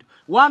ebintu.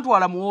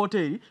 Wantwala mu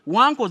hoteri,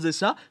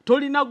 wankozesa,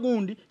 tolina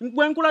gundi,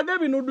 gwe nkulaga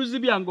ebinuduzi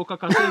byange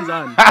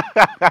okakasenzaani.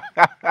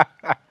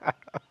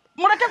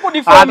 Muleke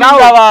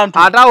kudifominga abantu.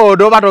 Atawo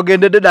odoba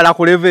togendedde ddala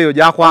ku level eyo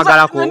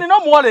gyakwagalako. Nina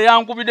omuwala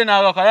eyankubidde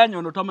n'aga Kayanja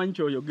ono tamanyi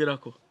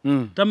kyoyogerako.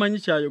 Tamanyi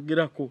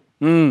kyayogerako.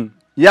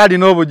 Yali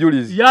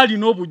n'obujulizi. Yali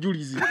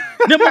n'obujulizi.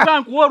 Ne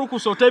mugankuwa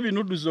olukusota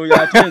ebinuduzi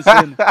oyo ate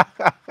enseno.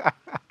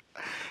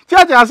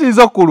 Kyaki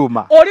asinza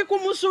okuluma? Oli ku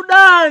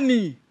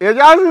Musudaani.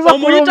 Ekyasinza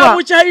okuluma. Omuyita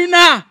mu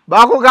China.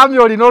 Bakugambye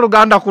olina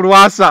oluganda ku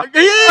lwasa.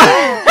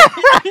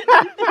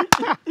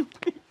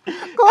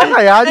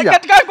 Kona yanja.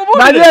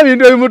 Naye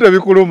ebintu ebimu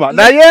tebikuluma.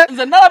 Naye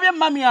nze nalabye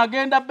mami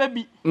agenda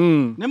baby.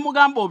 Ne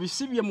mugamba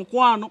obisibye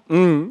mukwano.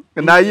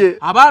 Naye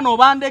abaana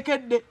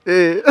obandekedde.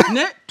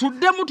 Ne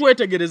tuddemu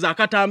twetegereza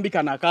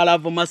akatambika na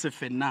Laavu Mase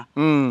ffenna.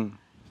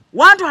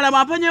 Wantwala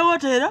mampanye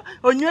wotera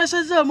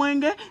onyweseze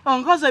omwenge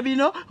onkoze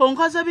bino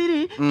onkoze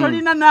biri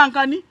tolina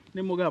nankani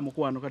ne mugamba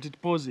mukwano kati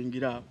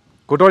tupozingira.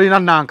 Kutolina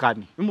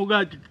nankani.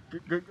 Mugaji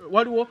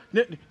waliwo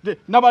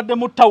nabadde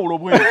mu tawulo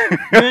bwe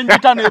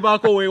nenjita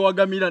nebako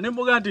wewagamira ne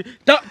mbuga nti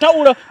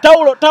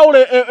tawulo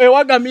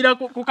ewagamira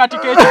ku kati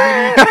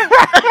k'ekibiri.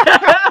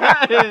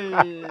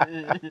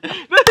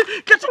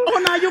 Kati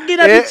ona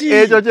ayogera biki?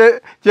 Ekyo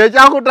kye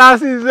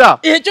kyakutaasiza.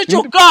 Ekyo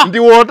kyokka. Ndi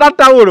woota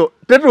tawulo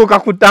tetuuka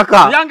ku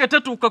ttaka. Yange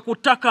tetuuka ku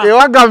ttaka.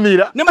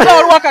 Ewagamira. Ne mugaba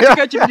waliwo akati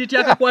k'ekibiri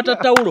tyakakwata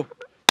tawulo.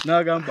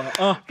 Nagamba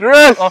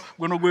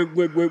guno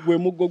gwe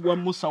muggo gwa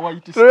Musa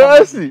waitisi.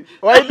 Tracy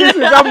waitisi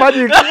za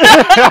magic.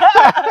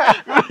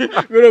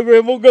 Guno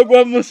gwe muggo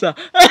gwa Musa.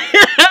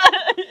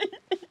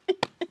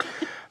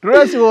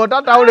 Tracy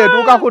wota tawule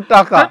tuka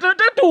kutaka.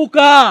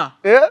 kituuka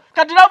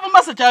kati Love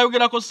Master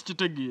kyayogerako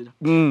sikitegeera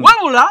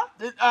wabula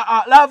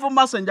Love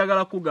Master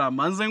njagala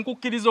kugamba nze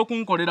nkukkiriza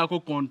okunkolerako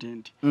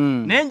content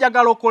naye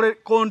njagala okole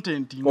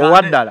content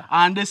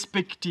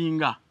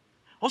unexpectinga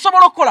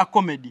osobola okukola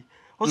comedy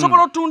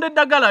osobola otunda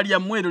eddagala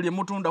lyammwe eryo lye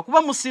mutunda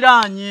kuba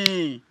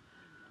musiraanye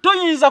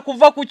toyinza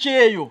kuva ku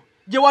kyeyo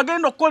gye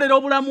wagenda okukolera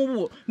obulamu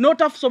bwo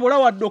n'otasobola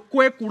wadde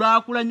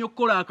okwekulaakulanya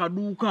okukola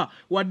akaduuka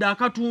wadde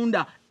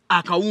akatunda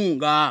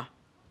akawunga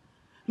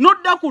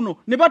nodda kuno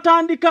ne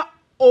batandika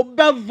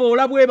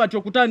obavoola bwe batyo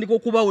okutandika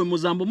okubawe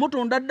muzambo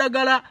mutunda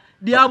ddagala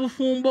lya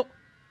bufumbo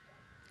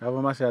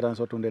Love Master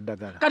yatanso otunda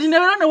eddagala kati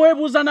nebera ne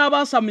weebuuza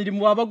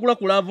n'abaasamirimu abagula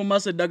ku Love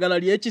Master eddagala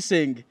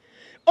ly'ekisenge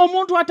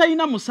omuntu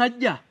atalina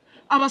musajja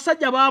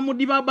abasajja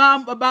bamudiba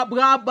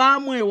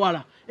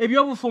bamwewala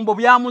ebyobufumbo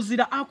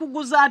byamuzira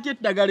akuguza atya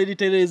eddagala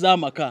eritereeza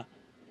amaka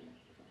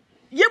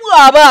ye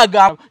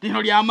bw'abaaga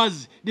lino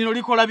ly'amazzi lino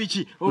likola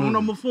biki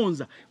omuno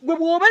mufunza gwe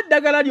bw'oba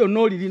eddagala lyonna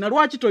olirina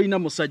lwaki tolina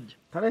musajja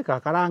taleka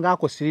akalanga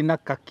ako sirina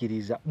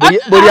kakkiriza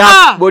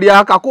buli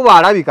akakuba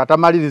alabika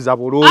tamaliriza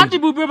bulungi anti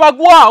bwe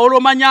bagwa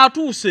olomanya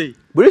atuuse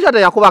buli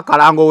kyate yakuba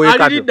kalango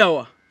weekado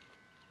aliriddawa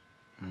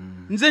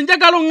nze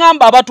njagala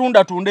ngamba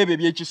abatunda tunda ebyo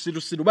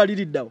ebyekisirusiru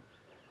baliriddawa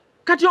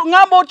kati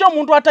ngamba otyo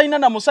omuntu atalina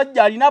na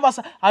musajja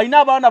alina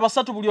abaana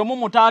basatu buli omu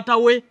mutaata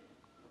we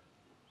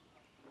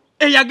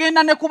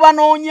eyagenda ne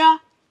kubanoonya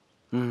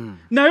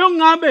nayo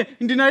ngambe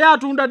ndi naye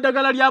atunda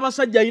ddagala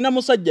ly'abasajja alina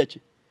musajja ki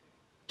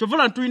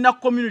kyovula tulina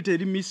community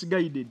eri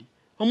misguided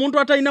omuntu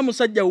atalina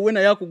musajja wuwe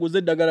naye akuguza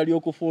eddagala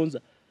ly'okufunza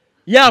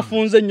ye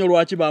afunze nnyo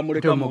lwaki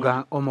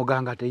bamuleka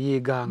omuganga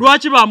teyeeganga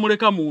lwaki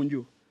bamuleka mu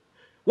nju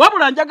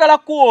wabula njagala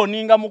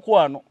kuwooninga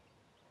mukwano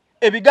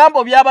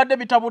ebigambo byabadde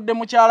bitabudde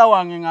mukyala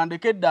wange nga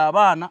ndekedde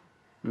abaana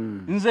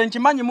nze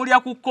nkimanyi mulya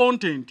ku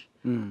content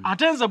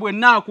ate nze bwe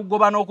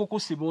naakugoba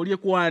n'okukusiba olye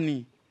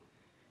kwani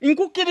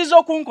nkukkiriza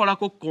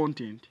okunkolako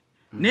content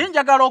naye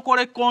njagala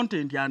okole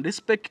content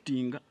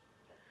unexpectinga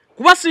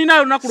kuba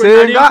sirinayo lunaku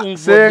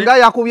senga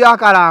yakubya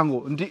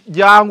akalango nti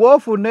jangu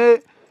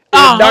ofune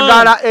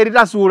eddagala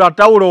eritasuula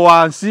tawulo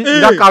wansi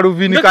nga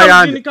Calvin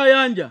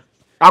Kayanja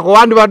ako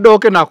wandibadde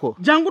oke nako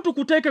jangu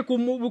tukuteeke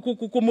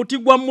ku muti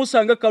gwa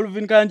Musa nga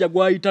Calvin Kayanja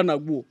gwayita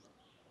nagwo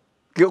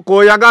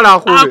koyagala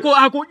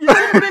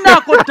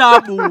ako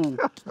tabu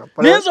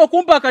ninza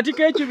okumpa akati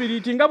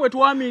k'ekibiriti nga bwe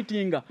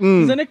twamiitinga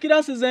nze ne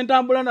kirasi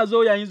zentambula nazo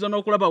oyinza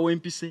n'okulaba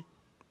wempise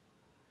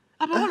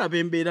abawala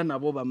bembeera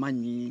nabo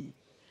bamanyi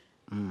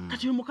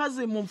kati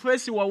omukazi mu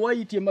feesi wa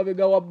white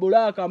emabega wa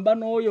bulaaka mba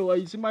n'oyo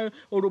wayisimayo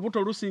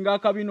olubuto lusinga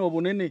akabina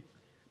obunene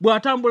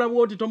bw'atambula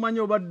bwoti tomanyi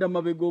obadda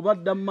mabega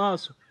obadda mu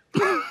maaso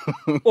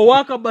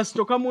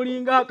owakabasito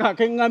kamulinga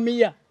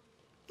akakengamiya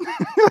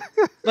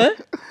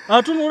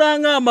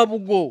atunulanga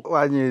amabugo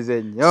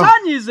wanyize nnyo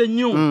sanyize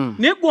nnyo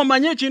naye gwe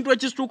omanye ekintu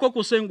ekisituuka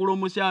okusengula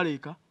omukyala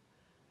eka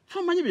fe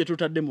omanyi bye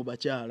tutadde mu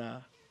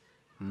bakyala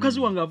mukazi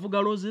wange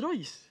avuga Rolls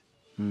Royce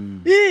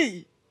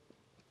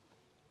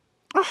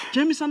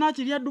kyemisana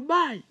akirya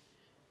Dubai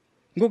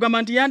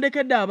ng'ogamba nti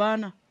yandekedde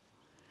abaana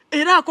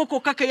era akoko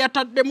kake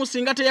yataddemu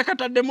singa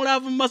teyakatadde mu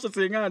Love Master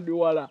senga ndi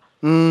wala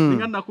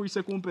singa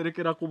nakuyise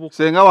kumperekera ku buko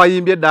senga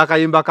wayimbye dda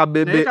akayimba ka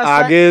bebe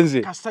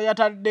agenze kasa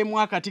yataddemu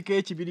akati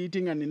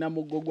k'ekibiriti nga nina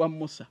muggo gwa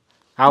Musa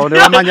awo ne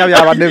bamanya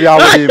byabadde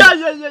byawulimba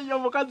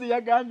omukazi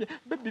yagambye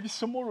bebe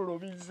bisumululo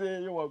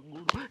bizeeyo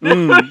waggulu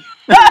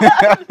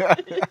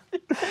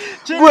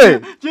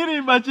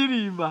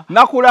kirimba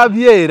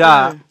nakulabye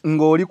era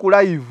ng'oli ku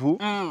live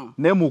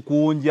ne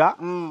Mukunja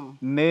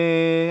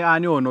ne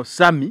ani ono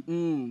Sami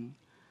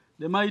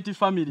The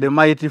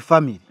Mighty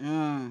Family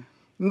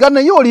nga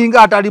naye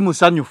olinga atali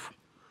musanyufu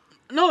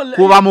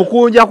kuba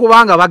Mukunja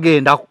kubanga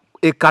bagenda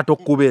ekkato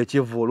kuba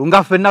ekivulu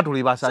nga ffenna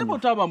tuli basanyufu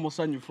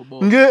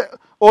nge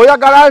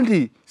oyagala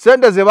nti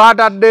sente ze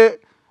baatadde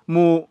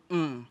mu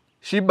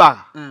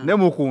Sheebah ne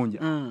Mukunja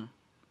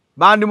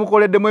bandi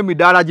mukoleddemu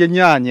emidaala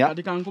gy'ennyaanya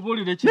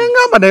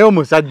nengamba naye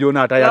omusajja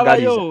ono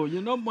atayagaliza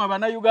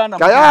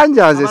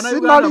Kayanja nze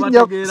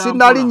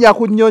sinalinnya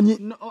ku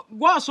nnyonyi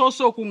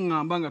gwasoose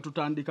okuŋŋamba nga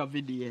tutandika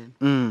vidiyo eno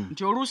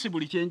nti oluusi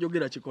buli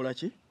kyenjogera kikola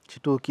ki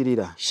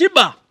kituukirira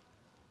Sheebah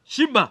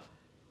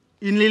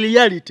in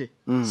reality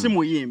si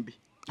muyimbi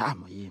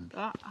muyimbi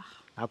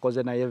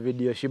akoze naye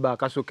vidiyo Sheebah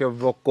akasuke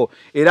voko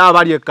era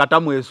abali ekkata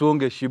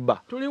mwesunge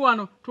Sheebah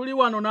tuli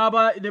wano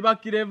ne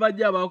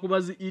bakirevajja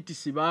abakubazi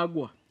ETC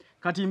bagwa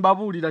kati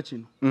mbabuulira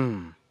kino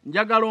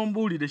njagala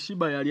ombuulire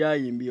Sheebah yali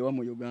ayimbye wa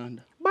mu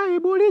Uganda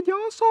bayibuli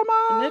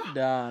gy'osoma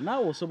nedda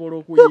naawe osobola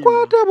okuyimba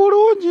bikwate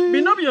bulungi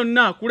bino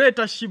byonna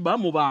kuleeta Sheebah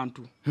mu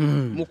bantu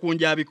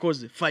Mukunja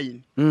abikoze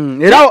fine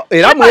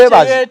era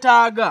mwebaze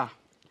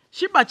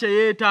Sheebah kye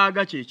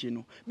yeetaaga kye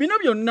kino bino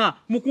byonna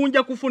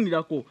Mukunja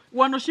kufunirako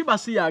wano Sheebah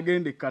si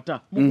yagenda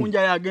ekkata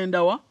Mukunja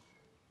yagenda wa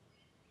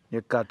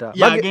ekkata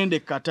yagenda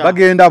ekkata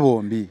bagenda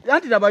bombi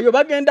anti labayo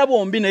bagenda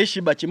bombi naye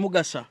Sheebah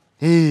kimugasa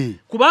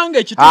kubanga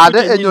ate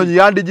ennyonyi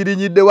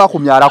yandigirinyiddewa ku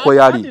myalako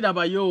yali anti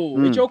labayo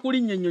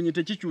ekyokulinnya ennyonyi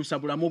tekikyusa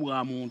bulamu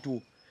bwa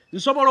muntu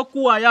nsobola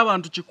okuwaayo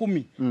abantu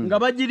 100 nga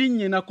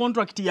bagirinnye na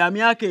contract ya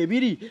myaka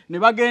 2 ne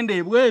bagenda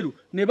ebweru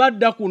ne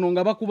badda kuno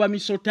nga bakuba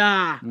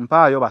misota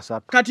mpaayo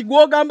basatu kati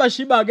gwogamba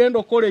Sheebah agenda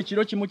okukola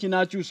ekiro kimu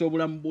kinaakyusa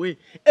obulamu bwe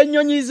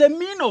ennyonyi is a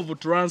mean of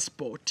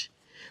transport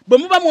bwe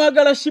muba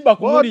mwagala Sheebah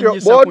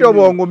kumulinnyisa boto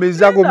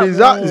bongumiza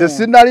gumiza nze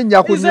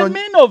sinnalinnya ku nnyonyi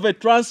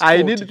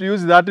I need to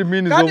use that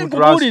means of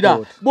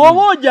transport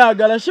bw'oba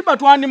ojagala Sheebah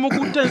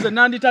twandimukutte nze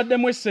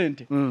nanditaddemu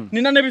essente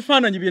nina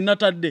n'ebifaananyi bye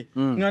natadde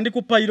nga ndi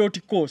ku pilot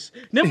course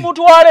ne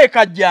mutwala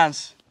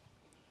ekajjansi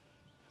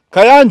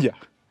Kayanja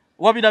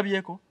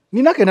wabirabyeko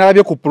nina ke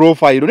nalabye ku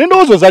profile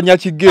nendowooza ozannya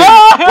kigere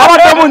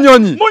wabadde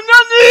munyonyi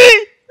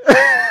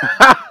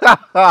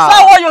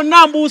sawa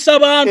yonna mbuusa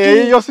bantu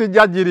eyo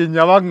sijja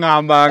girinnya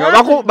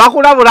baŋŋambanga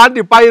bakulabula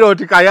nti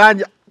pilot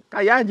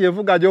Kayanja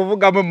evuga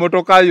gy'ovugamu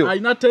emmotoka yo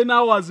alina 10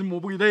 hours mu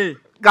bwire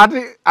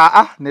kati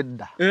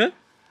nedda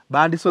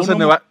bandisose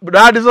ne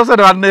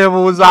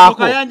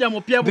banneebuuzaako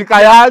nti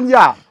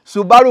Kayanja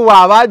Subaru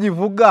waaba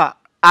agivuga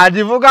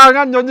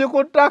agivuganga nnyonyi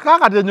ku ttaka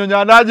kati ennyonyi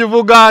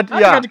anaagivuga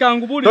atya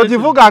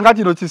tokivuga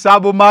kino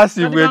kisaabu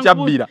maasivu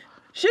ekyabbira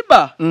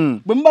Sheebah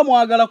bwe muba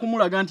mwagala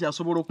kumulaga nti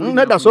asobola okulinnya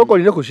nedda sooka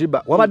oline ku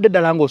Sheebah wabadde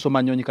ddala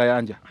ng'osoma nnyonyi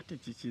Kayanja ate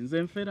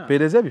kikinze nfera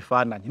pereza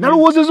ebifaananyi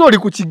nalowoozeza oli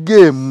ku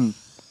kigeemu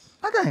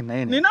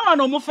nina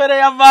wano omufere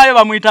yavaayo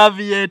bamuyita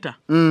aviator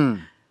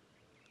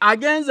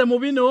agenze mu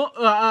bino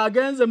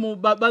agenze mu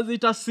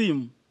bazita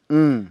simu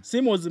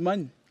simu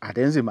ozimanyi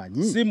ate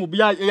nzimanyi simu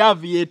ya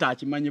aviator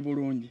akimanyi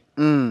bulungi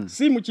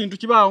simu kintu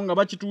kibaawo nga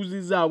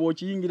bakituuzizza abo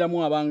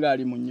okiyingiramu abanga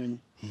ali mu nnyonyi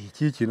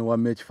iki kino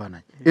wamma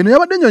ekifaananyi eno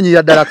yabadde nnyonyi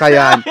yaddala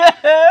Kayanja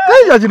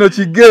kayanja kino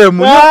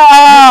kigeemu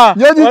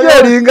nnyonyi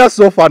gyeringa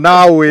sofa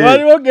naawe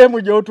waliwo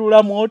geemu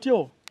gy'otuulamu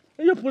otyo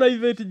eyo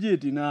private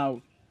jet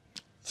naawe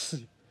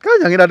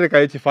Kayanja ngenda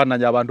teekayo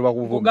ekifaananyi abantu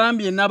bakuvuma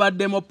kugambye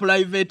nabaddemu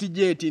private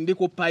jet ndi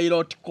ku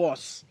pilot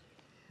course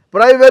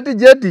private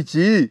jet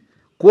ki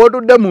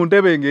kwotudde mu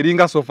ntebe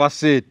ng'eringa sofa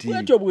set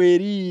bwetyo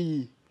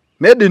bweri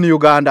made in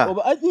Uganda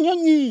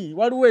nnyonyi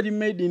waliwo eri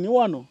made in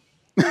wano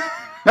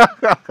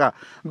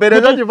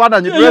mpereza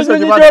ekifaananyi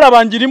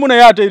gyolaba njirimu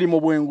naye ate eri mu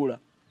bwengula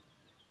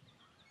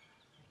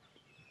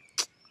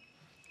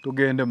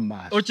tugende mu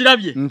maaso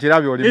okirabye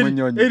nkirabye oli mu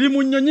nnyonyi eri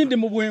mu nnyonyi ndi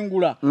mu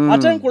bwengula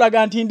ate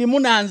nkulaga nti ndimu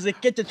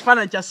nanzekka ekyo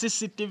ekifaananyi kya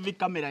CCTV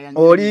kamera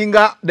yange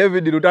olinga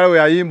David Lutale we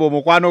yayimba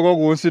omukwano gwo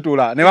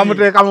gunsitula ne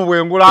bamuteeka mu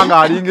bwengula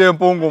ng'alinga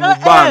empungu mu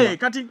bbanga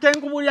kati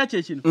kenkubulya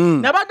kyekino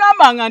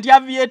nabagambanga nti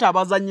aviator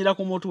abazannyira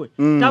ku mutwe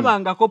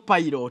tabangako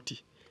pilot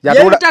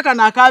yeebitaka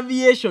n'aka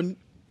aviation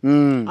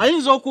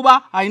ayinza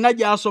okuba alina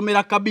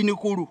gy'asomera kabini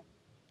kulu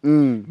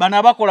bano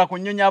abakola ku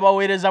nnyonyi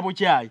abaweereza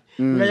bukyayi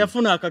nga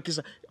yafuna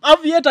akakisa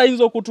aviator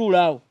ayinza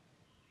okutuula awo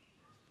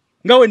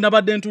nga we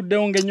nabadde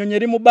ntuddewo ng'ennyonyi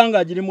eri mu bbanga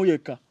agirimu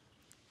yekka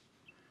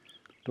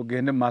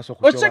tugende mu maaso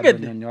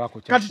okitegedde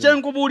kati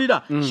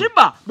kyenkubuulira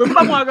Sheebah bwe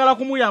muba mwagala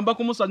kumuyamba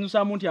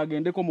kumusanyusamu nti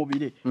agendeko mu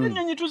bire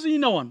ennyonyi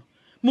tuziyina wano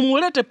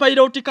mumuleete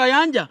pilot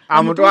Kayanja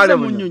amutwale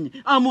mu nnyonyi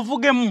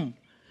amuvugemu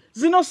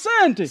zino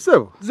sente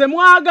ze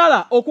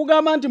mwagala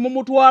okugamba nti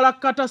mumutwala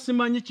Qatar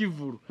simanyi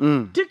kivulu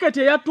tiketi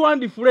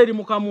eyatwandifula eri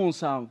mu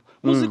 7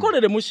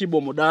 muzikolere mu Sheebah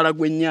Omudaala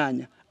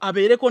Gwenyaanya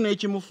abeereko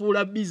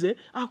n'ekimufuula bize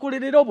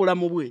akolerere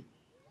obulamu bwe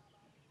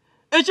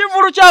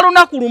ekivulu kya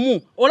lunaku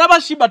lumu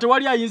olaba Sheebah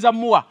tewali ayinza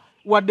muwa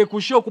wadde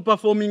ku show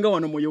okuperforminga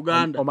wano mu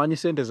Uganda omanyi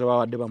sente ze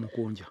bawadde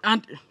bamukunja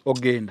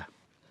ogenda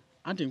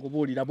anti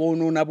nkubuulira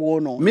bwonoona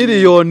bwono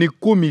miliyoni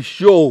 10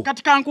 show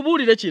kati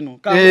kankubuulire kino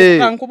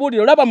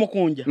kankubuulire olaba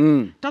mukunja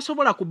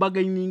tasobola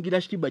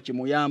kubagainingira Sheebah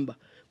kimuyamba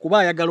kuba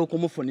ayagala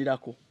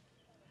okumufunirako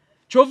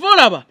kyova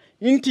olaba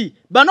nti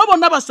bano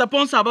bonna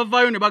basponsa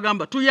abavaayo ne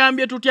bagamba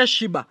tuyambye tutya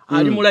Sheebah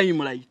ali mu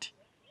limelight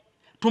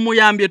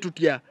tumuyambye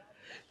tutya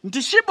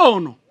nti Sheebah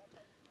ono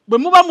bwe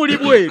muba muli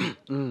bweru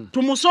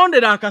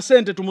tumusondera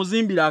akasente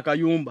tumuzimbira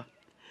akayumba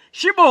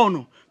Sheebah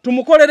ono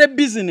tumukolere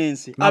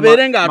business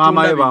abeere nga atunda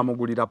mama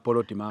bamugulira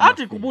poloti mama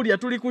ati kubulya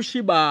tuli ku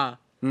Sheebah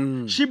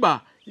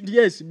Sheebah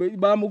yes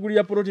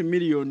bamugulira poloti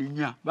miliyoni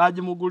 4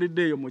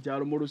 bagimugulidde eyo mu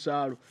kyalo mu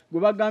Lusalo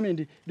gwe bagambye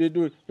nti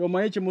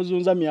omanyi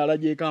kimuzunza myala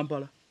gye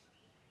Kampala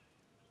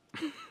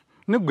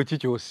negwe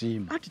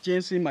kikyosiima ati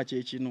kyensiima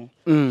kye kino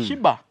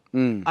Sheebah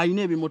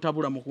ayina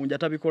ebimutabula mukunja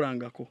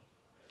tabikolangako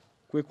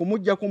kwe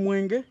kumujja ku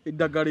mwenge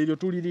eddagala eryo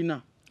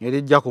tulirina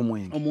erijja ku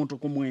mwenge omuntu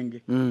ku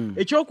mwenge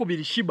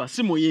ekyokubiri Sheebah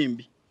si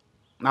muyimbi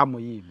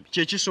namuyimbi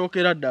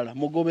kyekisookera ddala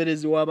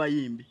mugoberezi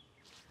w'abayimbi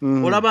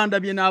olaba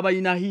ndabye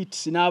n'abayina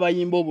hits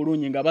n'abayimba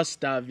obulungi nga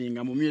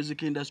basitavinga mu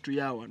music industry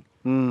yawano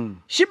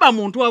Sheebah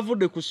muntu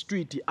avudde ku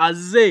street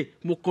azze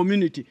mu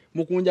community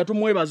mukunja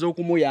tumwebaza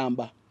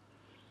okumuyamba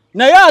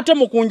naye ate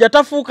mukunja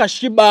tafuuka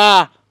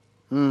Sheebah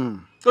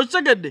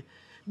okitegedde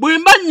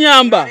bwemba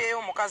nyamba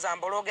omukazi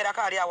ambologera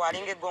kali awo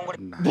alinga eggongole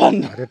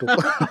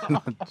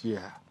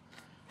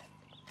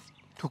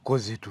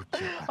tukoze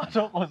tutya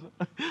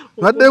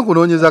nadde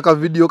nkunoonyeza ka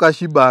video ka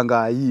Sheebah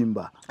nga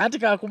ayimba ati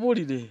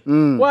kakubuulire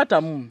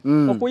kwatamu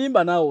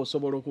okuyimba naawe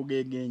osobola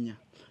okugegenya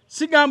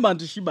sigamba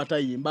nti Sheebah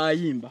tayimba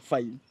ayimba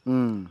fine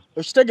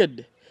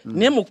okitegedde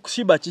naye mu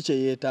Sheebah ki kye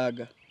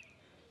yeetaaga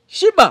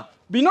Sheebah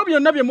bino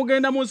byonna bye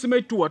mugenda mu nsima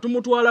ettuwa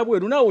tumutwala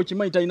bweru naawe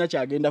okimanyi talina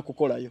kyagenda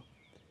kukolayo.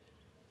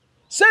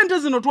 Sente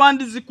zino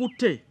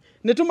twandizikutte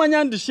ne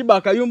tumanya nti Sheebah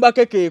akayumba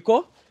ke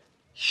keeko,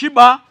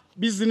 Sheebah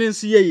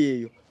bizinensi ye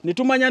yeeyo. Ne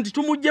tumanya nti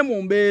tumujje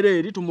mu mbeera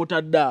eri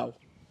tumutadde awo.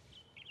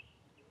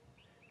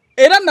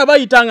 Era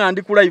nabayita nga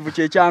ndi ku live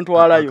kye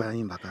kyantwalayo.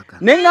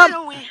 Nenga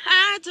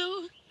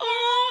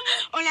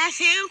Hola,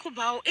 cinco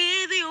pau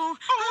idio.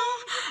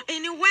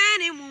 Anywhere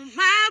ni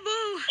mumabu.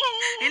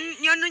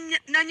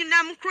 And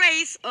I'm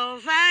crazy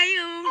over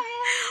you.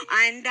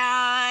 And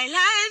I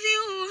love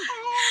you.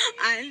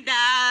 And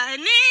I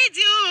need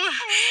you.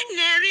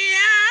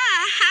 Neria,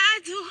 I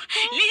do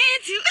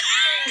need you.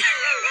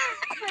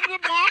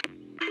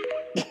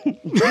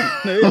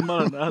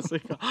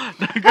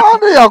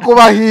 Ani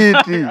yakuba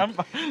hiti.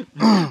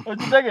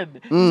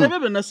 Okitegedde.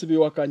 Sebebe nasibi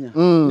wakanya.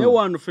 Ne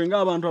wanu fenga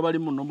abantu abali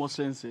mu normal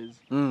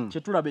senses.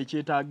 Kyetulabe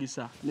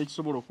kyetaagisa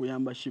n'ekisobola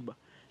okuyamba Sheebah.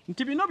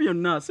 Nti bino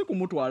byonna si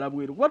kumutwala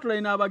bweru. Kuba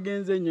tulina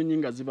abagenzi ennyonyi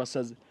nga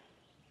zibasaze.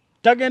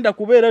 Tagenda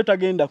kubeerayo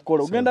tagenda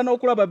kukola. Ogenda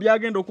n'okulaba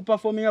byagenda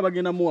okuperforminga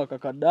bagenda muwa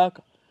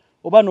kakaddaaka.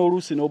 Oba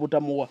n'oluusi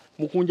n'obutamuwa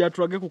Mukunja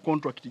atulage ku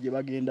contract gye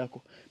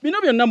bagendako.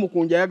 Bino byonna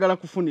Mukunja ayagala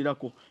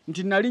kufunirako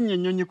nti nalinnya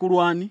ennyonyi ku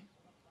lwani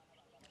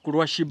ku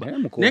lwa Sheebah.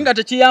 Naye nga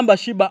tekiyamba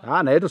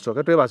Sheebah. Naye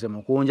tusooke twebaze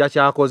Mukunja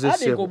kyakoze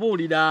ssebo.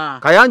 Kubuulira.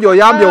 Kayanja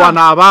oyambye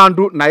wano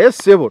abantu naye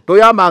ssebo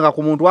toyambanga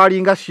ku muntu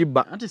alinga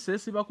Sheebah. Anti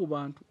seesiba ku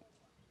bantu.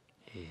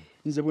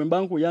 Nze bwe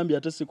mba nkuyambye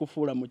ate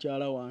sikufuula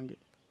mukyala wange.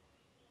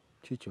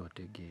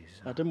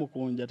 Kikyotegeeza. Ate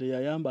Mukunja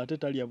teyayamba ate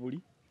talya buli.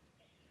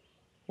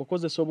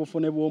 Okozesa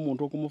obufune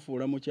bw'omuntu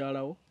okumufuula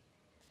mukyalawo.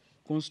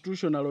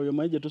 Constitutional oyo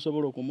mayi gye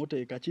tusobola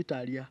okumuteeka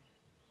kitalya.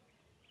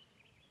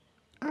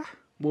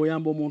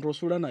 Bw'oyamba omuntu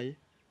osula naye.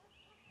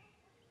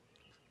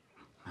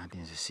 Nanti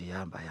nze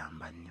siyamba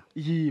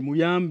nnyo.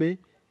 Muyambe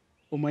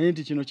omanye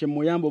nti kino kye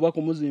muyamba oba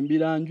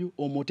kumuzimbira nju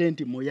omute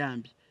nti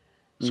muyambi.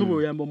 So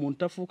bw'oyamba omuntu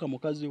tafuuka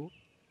mukazi wo.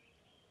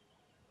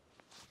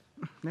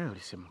 Naye oli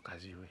si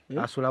mukazi we.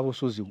 Asula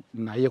busuzi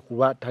naye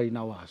kuba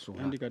talina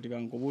waasula. Andi kati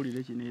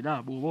kankubuulire kino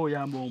era bw'oba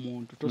oyamba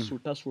omuntu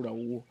tasula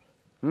wuwo.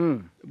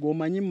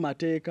 Gwomanyi mu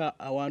mateeka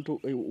awantu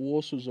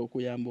woosuza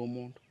okuyamba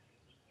omuntu.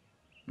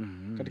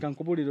 Kati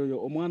kankubuulire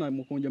oyo omwana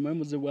Mukunja maye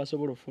muzibu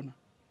asobola ofuna.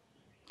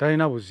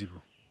 Talina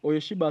buzibu. Oyo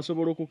Sheebah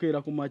asobola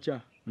okukeera ku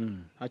makya.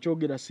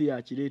 Akyogera si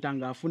yakireeta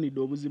ng'afunidde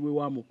obuzibu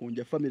wa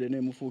Mukunja famire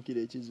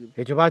n'emufuukira ekizibu.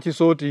 Ekyo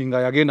bakisootinga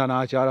yagenda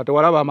n'akyala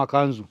tewalaba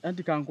amakanzu.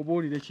 Anti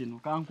kankubuulire kino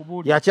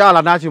kankubuulire.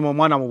 Yakyala n'akima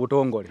omwana mu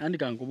butongole. Anti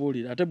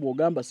kankubuulire ate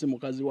bw'ogamba si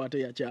mukazi wa ate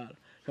yakyala.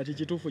 Kati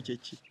kituufu kye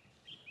ki?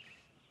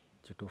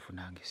 Kituufu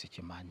nange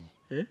sikimanyi.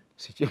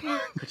 Sikimanyi.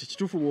 Kati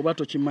kituufu bw'oba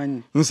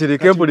tokimanyi.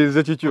 Nsirike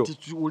mpulirize kikyo.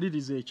 Kati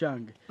tuwulirize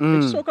ekyange.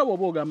 Ekisooka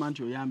bw'oba ogamba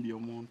nti oyambye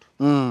omuntu.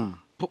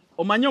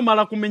 Omanyi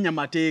omala kumenya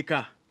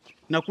mateeka.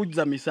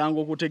 Nakujja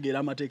misango okutegeera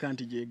amateeka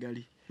nti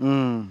gyegali.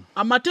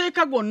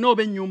 Amateeka gonna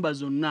oba ennyumba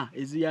zonna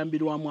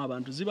eziyambirwamu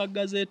abantu ziba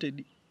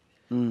gazetted.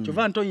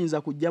 Kyova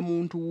ntoyinza kujja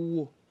muntu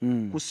wuwo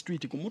ku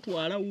street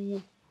kumutwala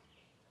wuwo.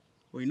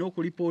 Olina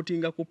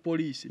okulipootinga ku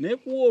poliisi naye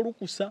kuwa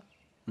olukusa.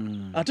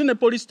 Ate ne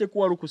poliisi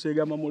tekuwa lukusa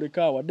egamba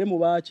muleka wadde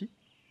mubaaki?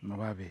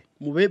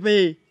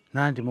 Mubebe.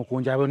 Nanti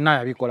Mukunja byonna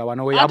yabikola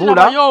wano we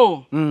yabula.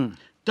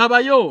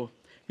 Tabayo.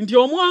 Nti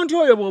omuntu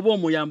oyo bw'oba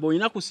omuyamba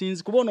olina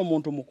kusinzi kuba ono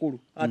omuntu mukulu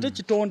ate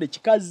kitonde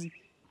kikazi.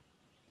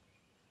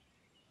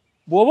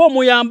 Bw'oba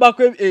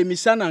omuyambako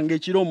emisana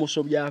ng'ekiro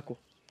omusobyako.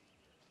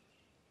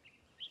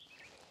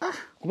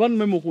 Kuba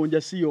nnume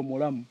Mukunja si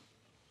y'omulamu.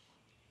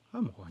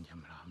 Mukunja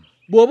mulamu.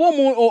 Bw'oba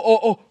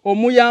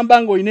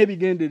omuyamba ng'olina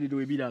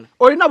ebigendererwa ebirala.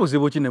 Olina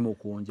buzibu ki ne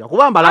Mukunja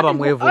kuba mbalaba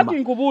mwevuma.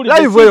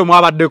 Live eyo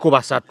mwabaddeko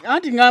basatu.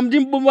 Anti nga ndi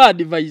mu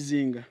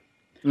advisinga.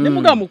 Ne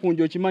muga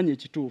Mukunja okimanyi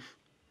ekituufu.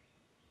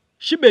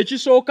 Sheebah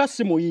ekisooka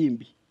si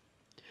muyimbi.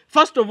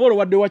 First of all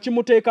wadde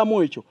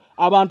wakimuteekamu ekyo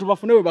abantu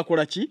bafune we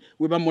bakola ki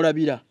we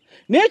bamulabira.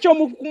 N'ekyo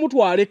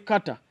kumutwala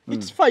Qatar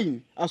it's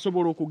fine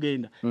asobola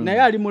okugenda.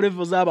 Naye ali mu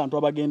level z'abantu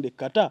abagenda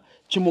Qatar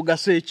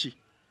kimugasa eki.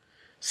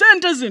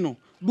 Sente zino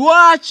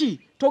lwaki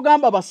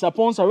togamba ba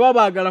sponsor baba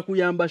baagala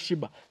kuyamba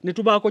Sheebah ne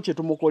tubaako kye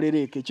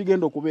tumukolereke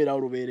ekigenda okubeera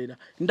olubeerera.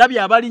 Ndabye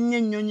abalinnye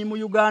ennyonyi mu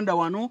Uganda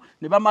wano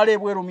ne bamala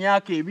ebweru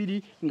myaka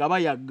 2 nga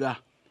bayagga.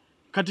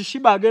 Kati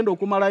Sheebah agenda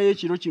okumalayo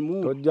ekiro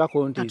kimu. Tojja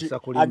kontiisa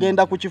kulinnya.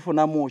 Agenda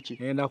kukifunamu ki?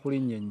 Genda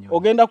kulinnya nnyo.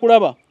 Ogenda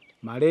kulaba?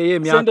 Maleyo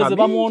emyaka mingi. Sente ze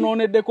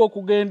bamwononeddeko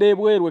okugenda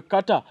ebweru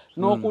Qatar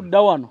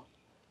n'okudda wano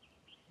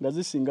nga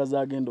zisinga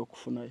zagenda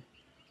okufunayo.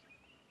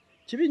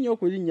 Kibi nnyo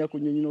okulinnya ku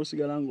nnyonyi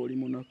n'osigala ng'oli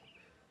munaku.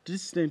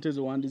 Sente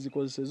zo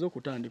wandizikozeseza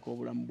okutandika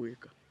obulamu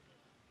bweka.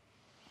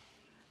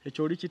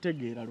 Ekyo oli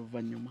kitegeera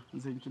luvannyuma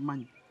nze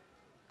nkimanyi.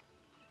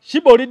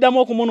 Sheebah oliddamu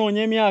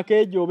okumunoonya emyaka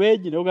egyo oba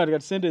egi naye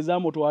kati sente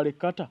zaamutwala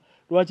Qatar.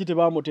 Lwaki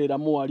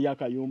tebamuteeramu wali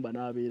akayumba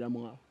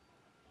n'abeeramu awo?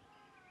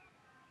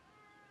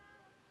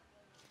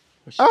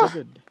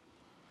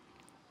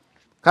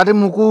 Kati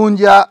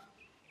Mukunja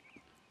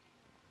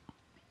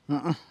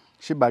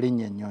Sheebah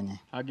alinnye ennyonyi.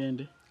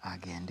 Agende.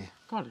 Agende.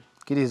 Kale.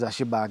 Kiriza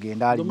Sheebah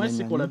agenda alinnye ennyonyi.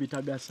 Domestic kola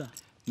bitagasa.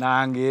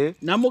 nange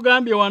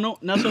namugambye wano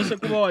nasose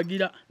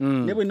kubawagira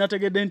ne bwe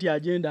nategedde nti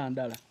agenda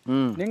ndala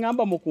ne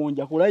ngamba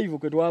mukunja ku live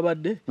kwe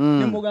twabadde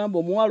ne mugamba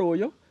omuwala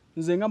oyo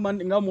nze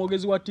nga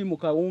mwogezi wa timu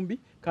Kawumbi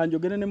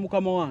kanjogere ne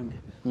mukama wange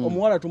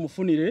omuwala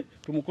tumufunire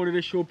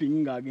tumukolere shopping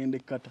nga agende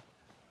Qatar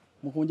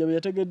mukunja bye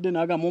yategedde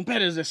naga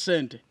mumpereze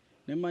sente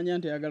ne manya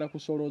nti yagala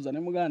kusoloza ne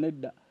mugana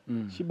nedda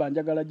Sheebah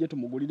njagala je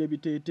tumugulire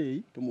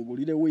biteteyi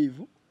tumugulire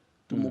weave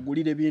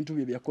tumugulire bintu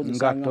bye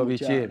byakozesa nga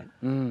mukyala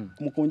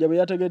mukunja bye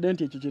yategedde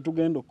nti ekyo kye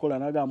tugenda okukola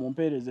naga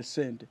mumpereze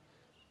sente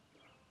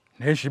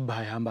ne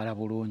Sheebah yambala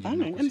bulungi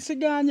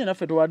nsiganye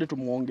naffe tubadde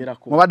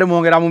tumuwongerako mubadde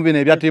muwongera mu bino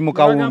ebya timu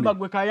Kawumbi bagamba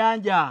gwe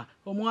Kayanja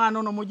omwana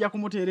ono mujja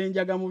kumuteera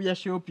enjaga mu bya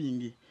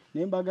shopping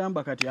ne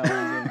mbagamba kati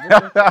awenze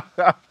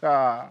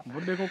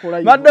mvuddeko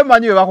kola badde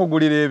manyi we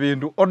bakugulira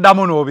ebintu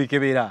oddamu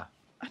n'obikebera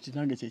ati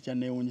nange kyekya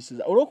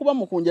neewunyisiza olw'okuba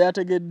mukunja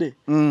yategedde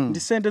nti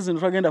sente zino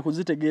twagenda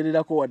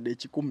kuzitegererako wadde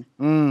 10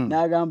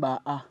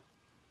 n'agamba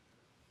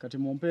kati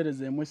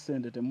mumpeerezeemu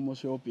sente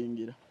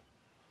temumushoppingira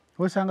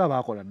osanga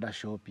bakola dda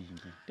shopping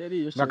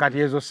nga kati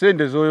ezo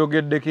sente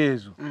z'oyogeddeko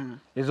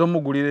ezo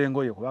mugulira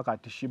engoye kuba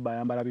kati Sheebah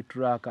ayambala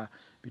bituraka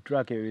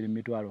ebyo biri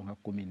mitwalo nga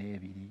 12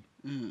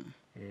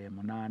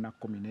 8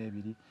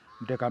 12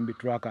 muteka mu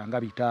bituraka nga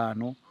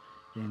 5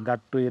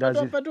 engatto era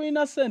ffe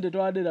tulina sente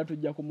twadera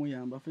tujja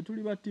kumuyamba ffe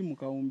tuli ba timu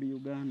Kawumbi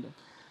Uganda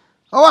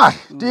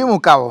timu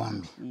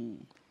Kawumbi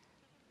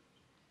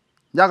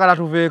njagala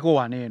tuveeko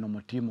waneeno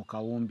mu timu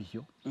Kawumbi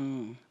yo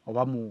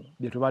oba mu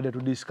bye tubadde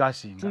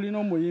tudiscussing tulina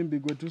omuyimbi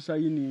gwe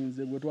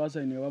tusayininze gwe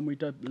twasayinira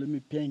bamuyita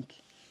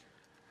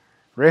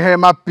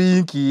Rehema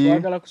Pinky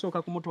twagala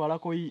kusooka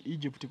kumutwalako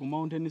Egypt ku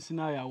Mountain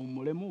Sinai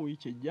awummulemu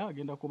wiiki ejja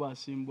agenda kuba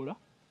asimbula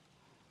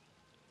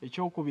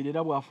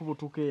ekyokubirira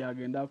bwafubutuka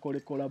agenda akole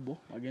kolabo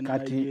agenda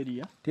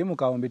Nigeria timu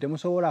Kawumbi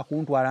temusobola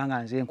kuntwala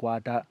nga nze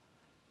nkwata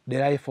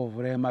the life of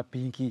Rehema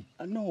Pinky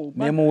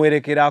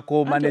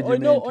nemuwerekerako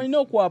management olina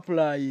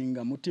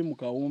okuapplyinga mu timu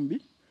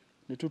Kawumbi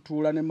ne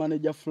tutuula ne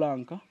manager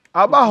Franka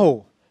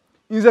abaho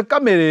nze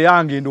kamera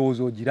yange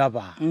ndowooza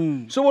ogiraba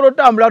sobola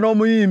otambula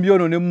n'omuyimbi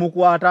ono ne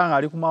mukwata nga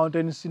ali ku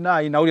Mountain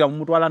Sinai nawulira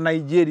mumutwala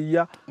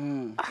Nigeria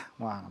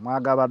mwana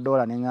mwagaba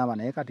dola ne ngamba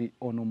naye kati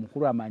ono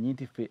mukulu amanyi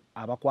nti ffe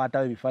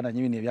abakwata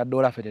ebifaananyi bino ebya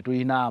dola ffe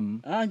tetuyinaamu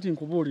anti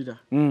nkubuulira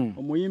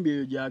omuyimbi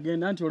eyo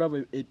gyagenda anti olaba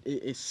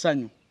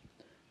essanyu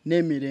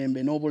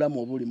n'emirembe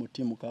n'obulamu obuli mu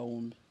timu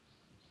Kawumbi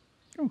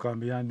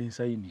nkambi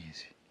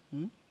yandinsayinizi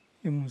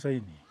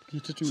emunsayini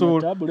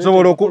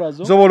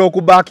sobola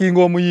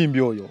okubakinga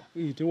omuyimbi oyo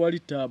tewali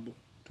tabu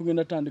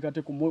tugenda tandika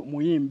te ku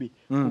muyimbi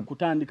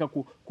kutandika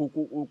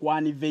ku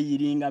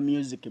aniveiringa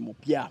music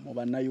mupya mu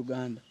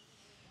bannayuganda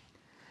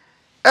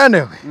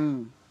anyway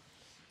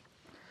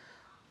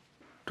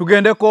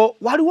tugendeko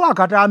waliwo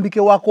akatambike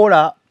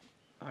wakola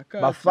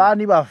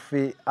bafaani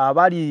baffe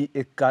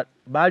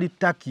bali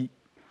Taki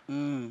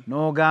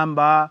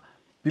n'ogamba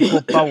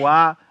people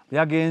power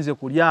yagenze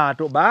ku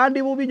lyato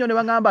bandi bubinyo ne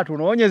bagamba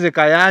tunoonyeze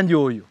Kayanja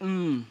oyo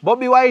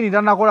Bobi Wine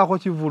tanakolako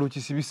kivulu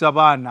kisibisa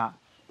baana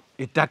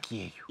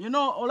Taki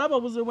eyo olaba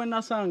buzibu bwe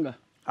nasanga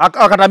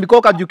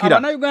akatambiko kajjukira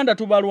Abannayuganda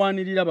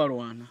tubalwanirira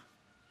balwana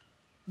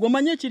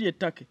gwomanye ekiri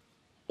ettake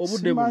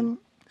obudde buno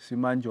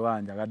simanyi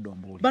wanja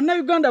gaddombuuli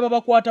Bannayuganda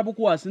babakwata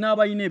bukwasi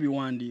n'abayina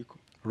ebiwandiiko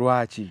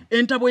lwaki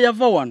entabwe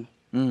yava wano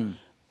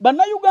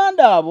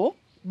Bannayuganda abo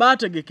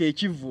baategeka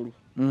ekivulu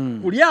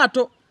ku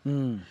lyato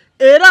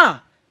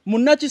era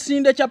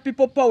munnakisinde kya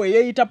people power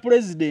yeeyita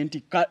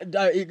president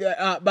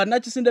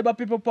bannakisinde ba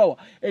people power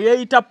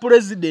yeeyita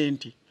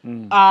president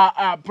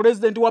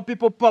president wa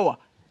people power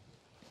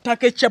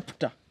Take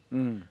chapter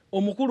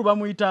omukulu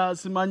bamuyita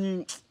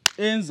simanyi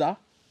enza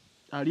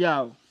ali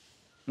awo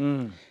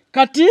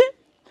kati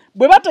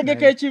bwe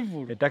bategeka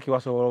ekivulu Taki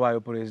wasobola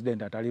bayo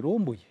president atali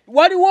rumbuye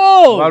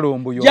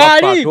waliwo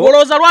yali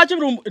goloza lwaki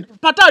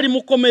patali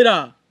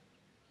mukomera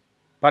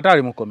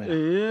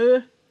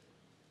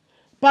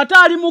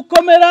patali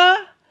mukomera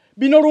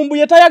bino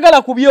Lumbuye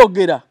tayagala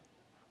kubyogera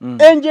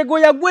enjego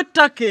yagwe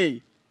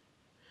Take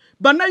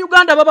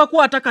Bannayuganda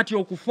babakwata kati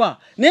okufa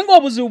nenga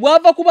obuzibu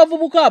bwava ku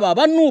bavubuka abo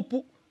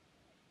abanupu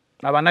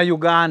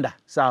Abannayuganda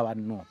sawa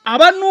nupu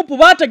abanupu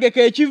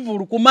bategeka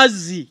ekivulu ku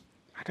mazzi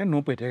ate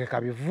nupu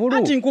etegeka bivulu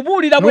ati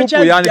nkubuulira bwe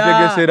kyajja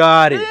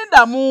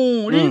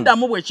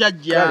lindamu bwe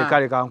kyajja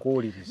kale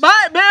kankuwuliriza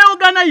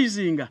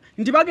beorganizinga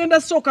nti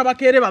bagenda sooka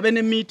bakeere babe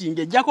ne meeting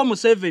ejjako mu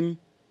 7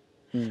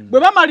 bwe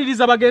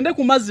bamaliriza bagende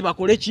ku mazzi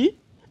bakole ki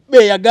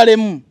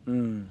beeyagalemu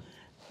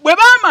bwe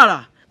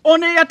baamala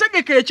ono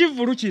yategeka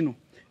ekivulu kino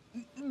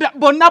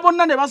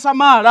bonna ne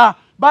basamaala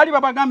baali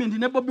babagambye nti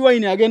ne Bobi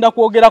Wine agenda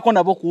kwogerako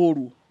nabo ku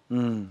olwo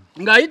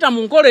ng'ayita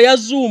mu nkola eya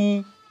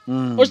Zoom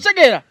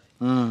okitegeera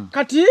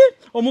kati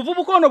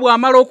omuvubuka ono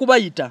bw'amala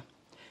okubayita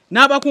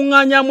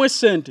n'abakuŋŋaanyaamu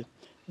essente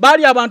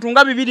baali abantu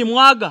nga 2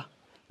 mwaga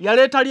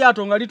yaleeta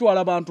lyato nga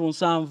litwala abantu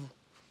 7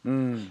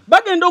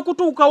 bagenda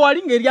okutuuka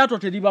wali ng'eryato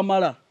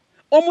teribamala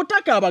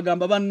omutaka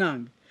abagamba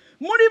bannange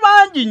muli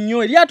bangi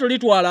nnyo eryato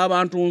litwala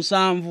abantu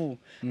 7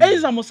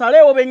 eiza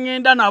musaleewo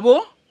bengenda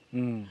nabo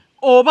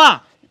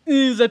oba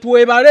nze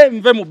twebale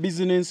nve mu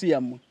bizinensi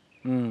yammwe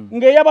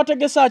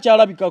ng'eyabategesa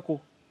akyalabikako.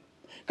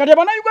 Kati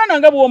Abannayuganda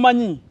nga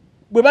bw'omanyi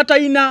bwe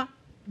batayina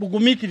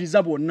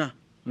bugumiikiriza bwonna.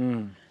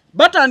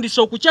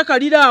 Batandise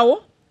okukyakalira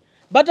awo,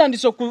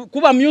 batandise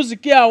okukuba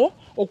music awo,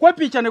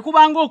 okwepiica ne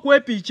kubanga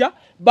okwepiica,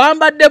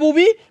 bambadde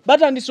bubi,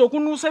 batandise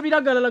okunuusa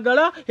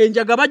ebiragalalagala,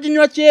 enjaga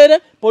baginywa kyere,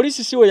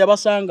 poliisi siwe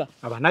yabasanga.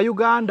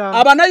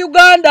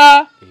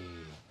 Abannayuganda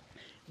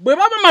bwe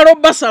bamala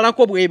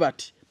obbasalako bwe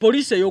bati,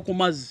 poliisi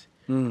ey'okumazzi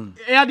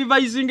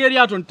advising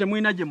eryato nti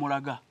temulina gye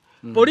mulaga.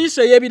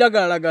 Poliisi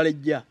ey'ebiragalalagala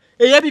ejja,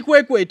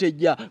 ey'ebikwekwete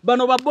ejja,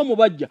 bano babbomu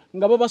bajja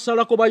nga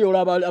babasalako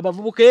bayola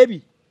abavubuka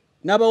ebi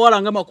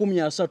n'abawala nga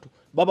 30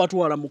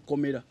 babatwala mu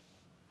kkomera.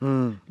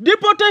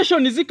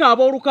 Deportation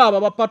zikaaba olukaaba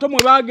bapato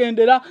mwe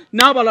bagendera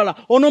n'abalala.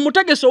 Ono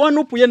omutegeso wa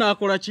Nuupu ye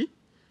n'akola ki?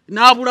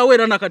 N'abulawo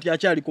era nakati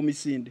akyali ku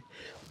misinde.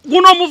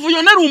 Guno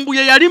omuvuyo ne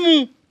Lumbuye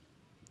yalimu.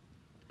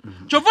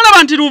 Kyova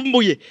olaba nti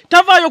Lumbuye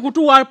tavaayo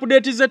kutuwa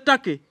update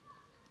z'ettake.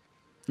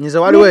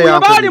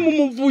 Bali mu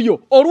muvuyo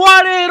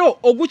olwaleero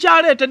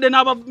ogukyaleetedde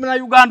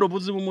n'Abannayuganda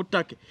obuzibu mu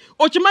ttake.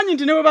 Okimanyi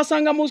nti ne bwe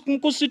basanga mu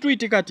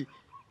constitute kati.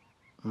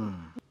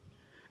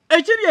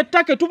 Ekiri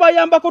ettake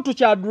tubayambako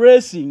tukya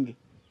dressing.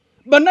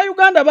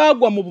 Bannayuganda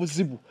bagwa mu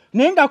buzibu.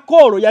 Naye nga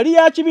koolo yali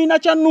ya kibiina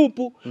kya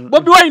Nuupu.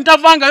 Bobi Wine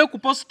tavangayo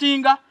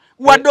kupostinga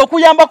wadde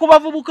okuyamba ku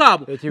bavubuka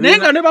abo. Naye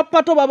nga ne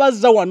bapato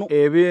babazza wano.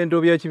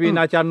 Ebintu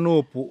by'ekibiina kya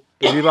Nuupu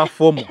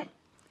ebibafomu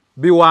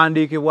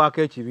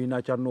biwandiikibwako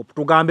ekibiina kya Nuupu.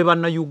 Tugambe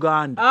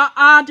Bannayuganda.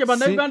 Nti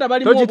Bannayuganda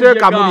bali mu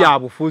tokiteekamu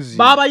byabufuzi.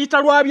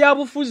 Babayita lwa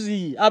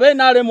byabufuzi.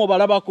 Ab'NRM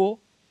balabako.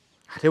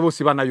 Ate bo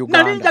si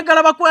Bannayuganda. Nali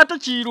njagala bakwata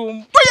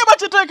Kirumbu. Tuye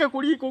bakiteeke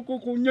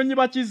ku nnyonyi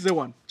bakizze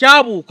wano.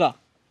 Kyabuuka.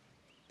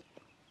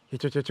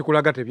 Ekyo kye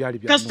kikulaga tebyali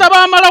bya. Kasita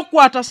baamala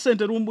okukwata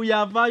ssente Lumbu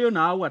yavaayo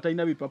naawe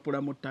atalina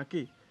bipapula mu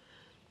ttake.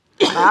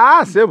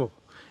 Sebo.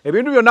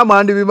 Ebintu byonna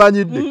mwandi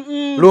bimanyidde.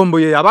 Lumbu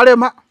ye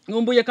yabalema.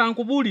 Lumbu ye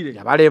kankubuulire.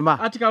 Yabalema.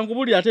 Ati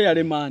kankubuulire ate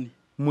yalemaani.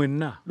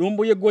 Mwenna.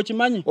 Lumbu ye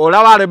gw'okimanyi.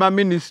 Olaba alema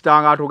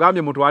minisita nga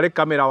atugambye mutwale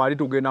kamera wali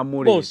tugenda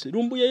mule. Boss,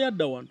 Lumbu ye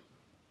yadda wano.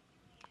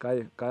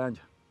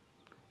 Kayanja.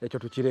 Ekyo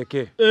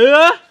tukireke.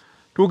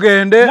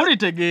 Tugende.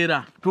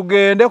 Mulitegeera.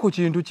 Tugende ku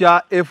kintu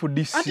kya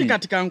FDC. Ati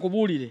kati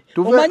kankubuulire.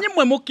 Omanyi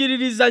mmwe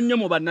mukkiririza nnyo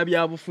mu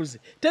bannabyabufuzi.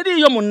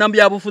 Teriiyo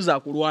munnabyabufuzi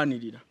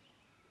akulwanirira.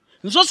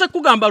 Nsose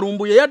kugamba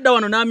Lumbu ye yadda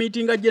wano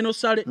n'amiitinga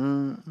genosale.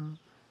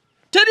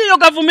 Teriiyo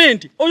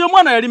gavumenti. Oyo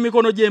mwana yali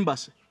mikono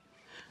gy'embase.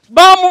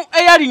 Bamu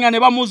eyalinga ne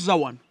bamuzza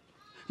wano.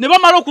 Ne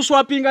bamala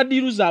okuswapinga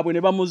diiru zaabwe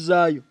ne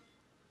bamuzzaayo.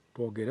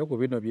 Twogere ku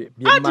bino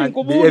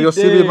ebyo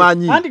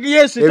sibimanyi. Anti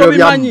yes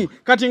tobimanyi.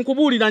 Kati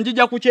nkubuulira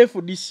njija ku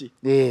FDC.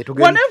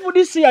 Wana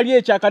FDC yali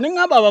ekyaka ne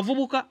ngamba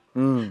abavubuka.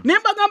 Ne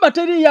mbagamba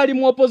teri yali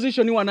mu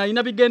opposition wana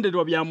ina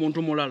bigendererwa bya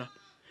muntu mulala.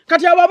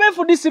 Kati aba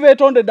FDC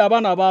betondedde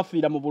abaana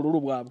abafiira mu bululu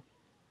bwabo.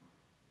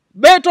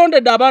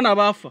 Betondedde abaana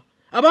abafa.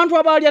 Abantu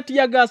abaali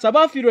atiyagasa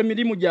abafiirwa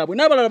emirimu gyabwe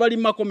n'abalala bali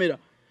mu makomera.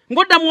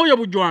 Ngoddamu oyo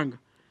bujwanga.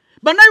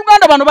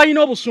 Bannayuganda bano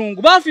balina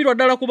obusungu bafiirwa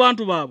ddala ku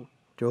bantu baabwe.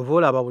 Kyova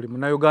olaba buli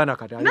Munnayuganda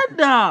kati ali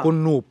ku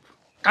Nuupu.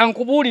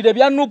 Kankubuulire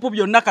bya Nuupu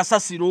byonna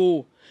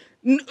kasasiro.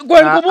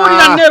 Gwe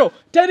nkubuulira Nero,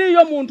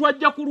 teriiyo muntu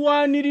ajja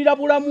kulwanirira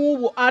bulamu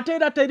bwo ate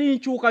era teri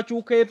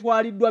nkyukakyuka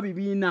etwaliddwa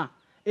bibiina.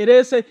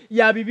 Ereese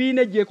ya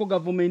bibiina ejjeeko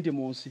gavumenti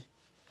mu nsi.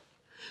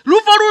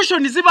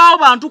 Revolution zibaawo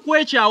bantu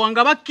kwekyawa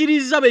nga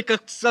bakkiriza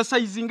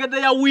be-exercising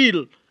their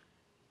will.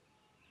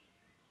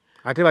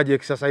 Ate baje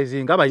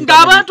exercising nga bayita.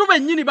 Nga abantu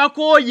bennyini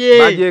bakooye.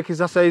 Baje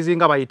exercising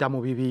nga bayita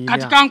mu bibiina.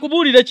 Kati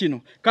kankubuulire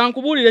kino.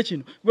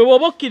 Gwe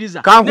bw'oba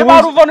okkiriza. Ne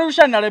ba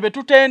revolutionary be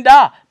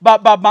tutenda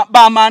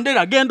ba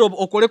Mandela genda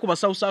okole ku ba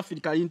South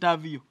Africa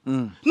interview.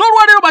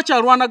 N'olwaleero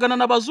bakyalwanagana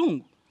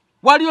n'abazungu.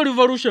 Waliyo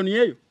revolution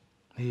yeyo.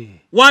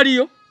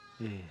 Waliyo.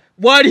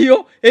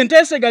 Waliyo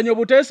enteeseganya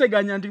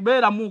obuteeseganya nti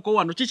beera muuko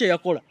wano kiki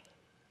yakola.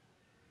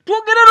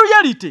 Twogere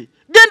reality.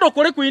 Genda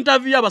okole ku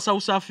interview y'aba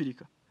South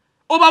Africa.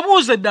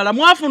 Obabuuze ddala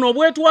mwafuna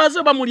obwetwaze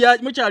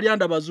mukyali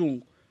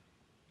bazungu.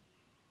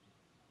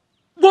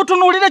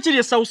 Bw'otunuulire kiri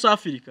e South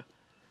Africa.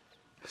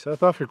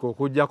 South Africa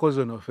okujjako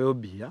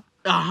xenophobia.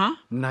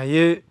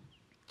 Naye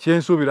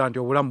kyensuubira nti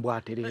obulamu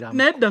bwaterera.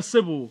 Nedda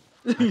ssebo.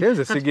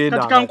 Nze sigenda.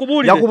 Kati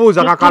kankubuulire.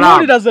 Yakubuuza kakala.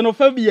 Tunuulira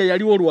xenophobia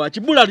yaliwo lwaki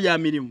bbula lya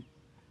mirimu.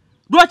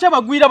 Lwaki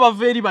abagwira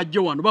bava eri bajje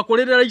wano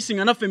bakolera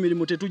rayisinga naffe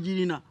emirimu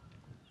tetugirina.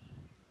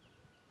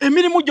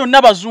 Emirimu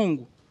gyonna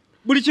bazungu.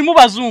 Buli kimu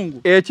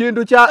bazungu.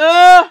 Ekintu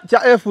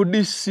kya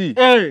FDC.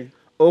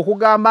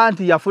 Okugamba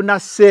nti yafuna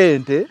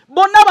ssente.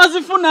 Bonna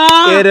bazifuna.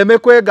 Ereme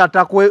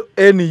kwegatta ku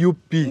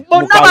NUP.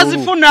 Bonna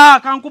bazifuna.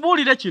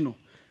 Kankubuulire kino.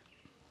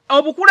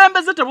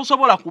 Obukulembeze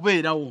tebusobola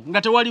kubeerawo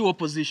nga tewaliwo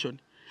opposition.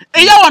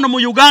 Eya wano mu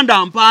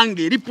Uganda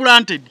mpange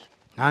replanted.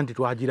 Nanti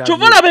twagira.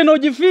 Chovola beno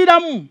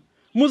gifiiramu.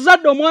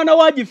 Muzadde omwana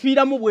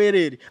wagifiiramu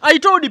bwerere. I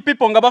told the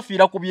people nga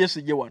bafiira ku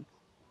byesije wano.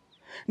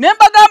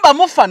 Nembagamba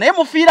mufa naye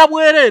mufiira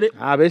bwerere.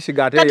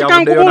 Abesiga ate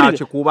yawuddeyo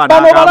n'akikuba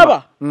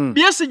n'agamba.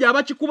 Byesije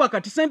abakikuba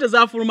kati sente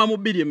zaafuluma mu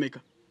bbiri emeka.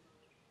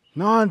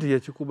 Nanti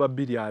yekikuba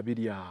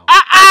 2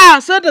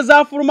 awo. Sente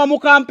zaafuluma mu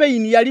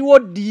campaign yaliwo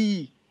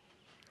ddi.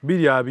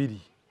 2.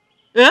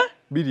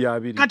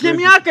 2 kati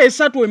emyaka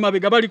 3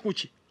 emabega bali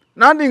kuki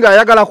nandi nga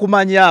ayagala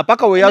kumanya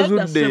paka we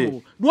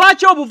yazudde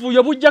lwaki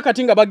obuvuyo bujja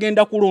kati nga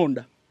bagenda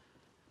kulonda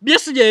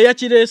Besigye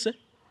yakirese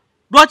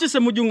lwaki se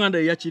mujunganda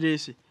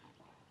yakirese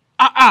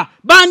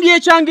bandi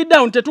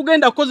ekyangiddown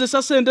tetugenda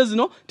kukozesa sente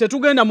zino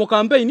tetugenda mu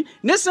campaign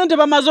ne sente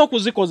bamaze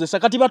okuzikozesa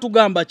kati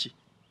batugamba ki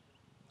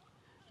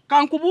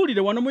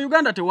kankubuulire wano mu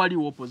Uganda tewali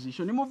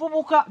opposition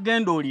muvubuka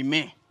genda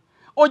olime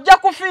ojja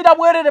kufiira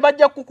bwerere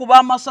bajja kukuba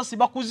amasasi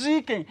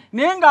bakuziike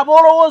naye nga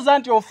boolowooza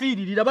nti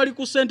ofiiririra bali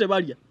ku sente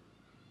balya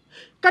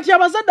kati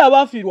abazadde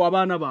abafiirwa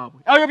abaana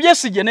baabwe ayo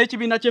Besigye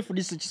n'ekibiina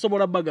ky'FDC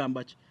kisobola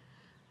bagamba ki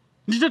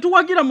ndi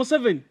tetuwagira mu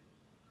 7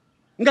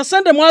 nga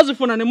sente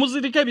mwazifuna ne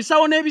muzirika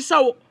ebisawo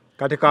n'ebisawo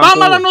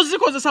bamala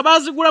nozikozesa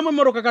bazigulamu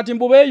emmoroka kati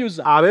mbu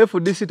beeyuza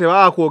FDC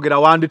tebakwogera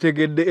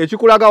wanditegedde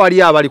ekikulaga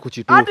wali abali ku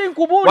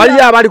kituufu wali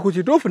abali ku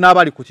kituufu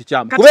n'abali ku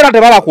kikyamu kubeera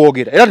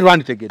tebakwogera era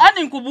tebanditegedde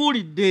ati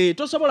nkubuulidde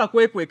tosobola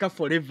kwekweka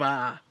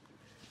forever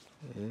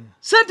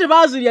sente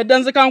bazirya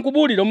ddanze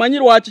kankubuulire omanyi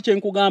lwaki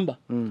kyenkugamba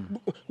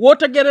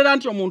wootegerera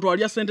nti omuntu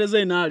alya sente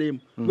ze NRM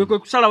gwe kwe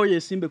kusalawo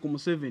yesimbe ku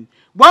Museveni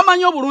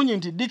bwamanyi obulungi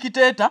nti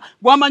dikiteeta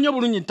bwamanyi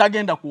obulungi nti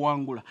tagenda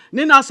kuwangula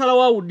ne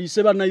n'asalawo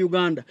awuddise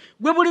bannayuganda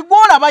gwe buli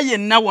gwolaba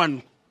yenna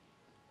wano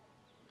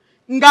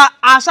nga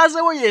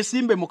asazewo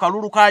yesimbe mu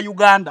kalulu ka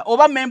Uganda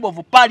oba member of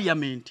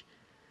parliament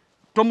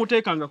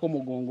tomuteekangako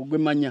mugongo gwe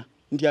manya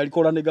nti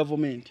alikola ne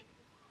government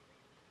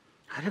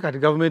ate kati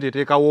government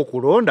eteekawo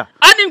okulonda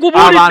ani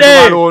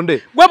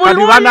nkubuulidde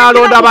kati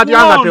banaalonda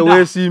batya nga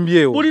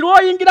teweesimbyewo buli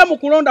lwoyingira mu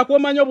kulonda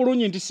kwomanya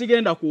obulungi nti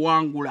sigenda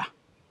kuwangula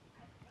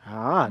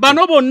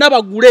bano bonna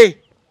bagule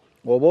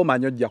oba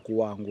omanyi ojja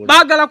kuwangula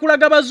baagala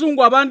kulaga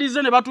bazungu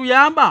abandize ne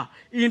batuyamba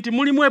nti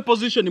mulimu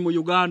eposition mu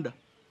Uganda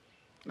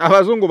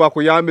abazungu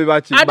bakuyambe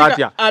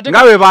batya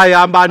nga bwe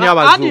bayambani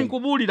abazungu ani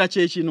nkubuulira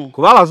kyekino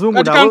kuba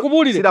abazungu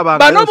nabo sirabanga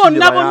bano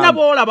bonna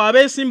boolaba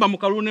abeesimba mu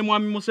kalulu ne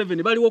mwami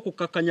Museveni baliwo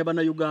okukakkanya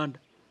bannayuganda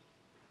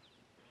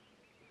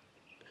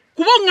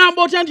kuba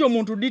ngamba otya nti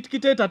omuntu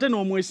dictator ate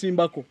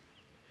n'omwesimbako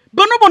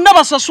bano bonna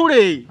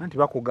basasule anti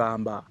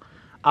bakugamba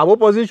abo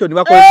opposition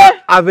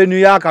bakozesa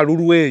avenue ya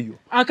kalulu eyo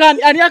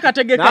ani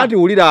akategeka anti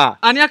ulira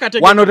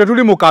wano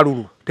tetuli mu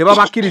kalulu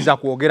tebabakkiriza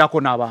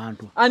kwogerako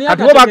n'abantu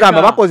kati bo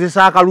bagamba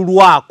bakozesa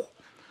akalulu ako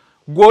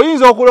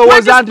goyinza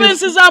okulowooza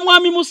nti za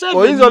mwami Museveni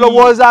oyinza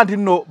olowooza nti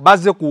nno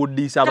bazze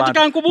kuwuddisa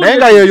abantu naye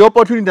nga yeyo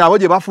opportunity nabo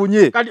gye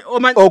bafunye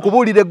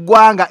okubuulira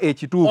eggwanga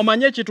ekituufu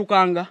omanye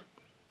ekitukanga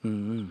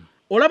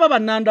olaba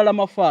bannandala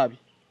mafaabi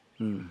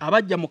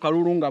abajja mu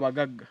kalulu nga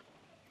bagagga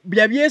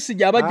bya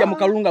Besigye abajja mu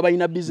kalulu nga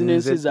balina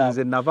bizinensi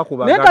zaabwe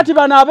naye kati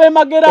bano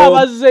ab'emagera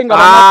abazze nga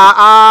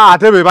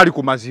ate be bali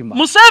ku mazima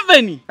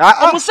Museveni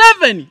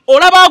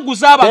olaba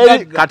aguza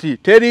abagagga kati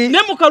teri ne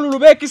mu kalulu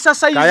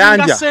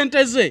beekisasayizinga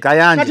sente ze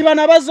kati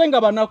bano abazze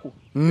nga banaku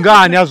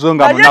ng'ani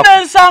azonga munaku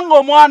ate nsanga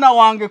omwana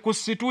wange ku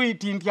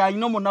situiti nti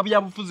alina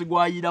omunnabyabufuzi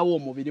gw'ayirawo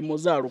omubiri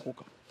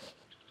muzaalukuka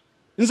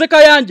nze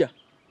Kayanja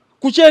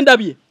ku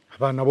kyendabye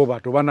abaana bo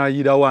bato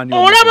banayirawo ani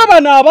olaba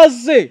bano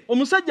abazze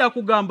omusajja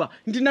akugamba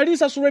nti nali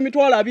nsasulwa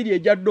 $20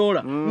 ejja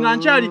dola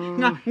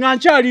nga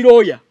nkyali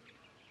looya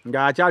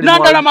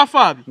nandala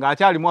mafaabi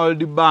ng'akyali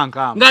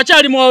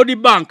mu World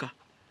Bank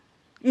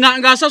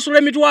ng'asasula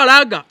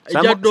 $20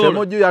 ejja dola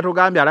Semujju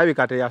yatugambye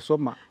alabika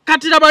teyasoma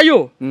kati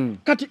labayo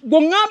kati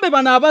gwoŋŋambe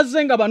bano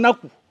abazze nga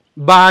banaku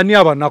baani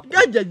abanaku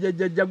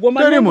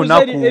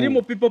eri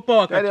mu people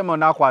power kati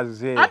munaku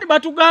azze ati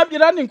batugambye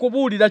rani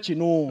nkubuulira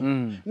kino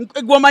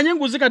gwomanye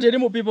nguzi kati eri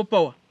mu people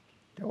power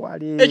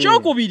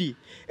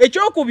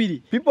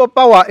ekyokubiri people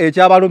power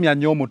ekyabalumya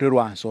nnyo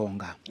omuterwa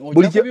nsonga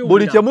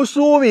buli kye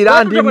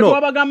musuubira ndi nno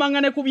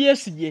twabagambanga ne ku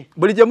Besigye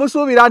buli kye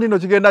musuubira ndi nno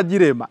kigenda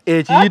girema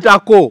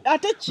ekiyitako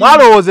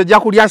mwalowooza ejja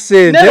kulya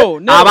sente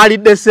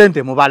abalidde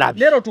sente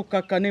mubalabye leero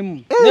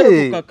tukkakkanemu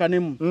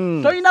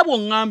tolina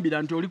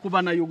bw'oŋŋambira nti oli ku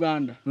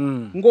bannayuganda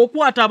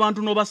ng'okwata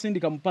abantu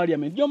n'obasindika mu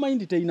parliament gy'omanyi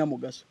nti terina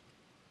mugaso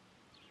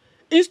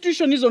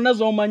institution zonna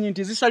z'omanyi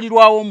nti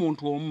zisalirwawo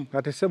omuntu omu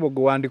kati sebo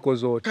gwe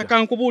wandikoze otya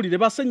kankubuulire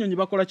Bassenyonyi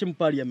bakola ki mu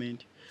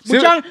parliament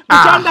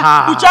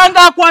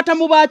bukyanga akwata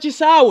mu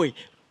bakisaawe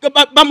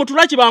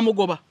bamutula ki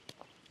bamugoba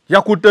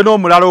yakutte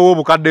n'omulala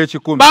ow'obukadde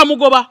 10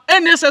 bamugoba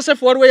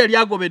NSSF waliwo yali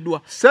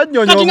agobeddwa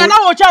kati nga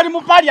nawe okyali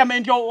mu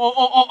parliament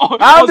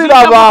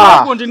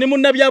andiraba ni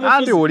munnabyabufuzi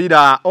andi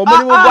olira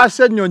omulimu gwa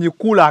Ssenyonyi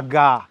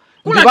kulaga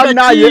nti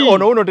bannaye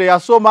ono uno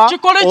teyasoma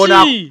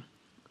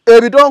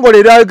ebitongole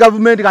ebya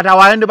gavumenti kati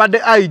awalende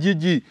badde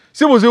IGG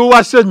si buzibu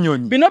bwa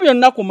Ssenyonyi bino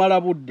byonna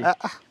kumala budde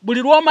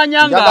buli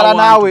lwomanyanga njagala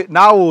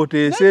nawe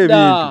oteese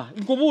ebintu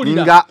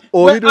nkubuulira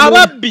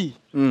ababbi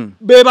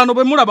be bano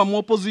bwe mulaba mu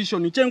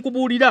opposition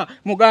kyenkubuulira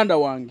muganda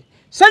wange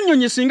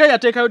Ssenyonyi singa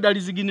yateekayo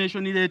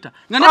designation letter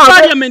nga ne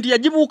parliament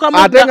yagibuukamu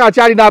ate nga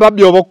akyali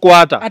n'ababbi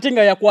obokukwata ate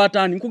nga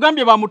yakwatani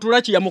nkugambye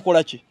bamutula ki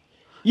yamukola ki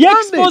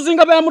exposing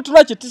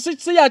bamutula ki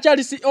si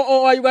yakyali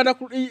wa Uganda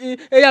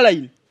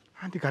Airline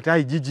anti kati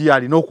IGG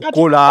alina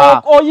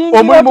okukola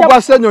omulimu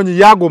gwa Ssenyonyi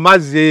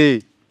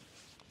yagomaze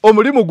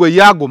omulimu gwe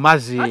yago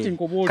mazi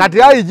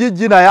kati ayi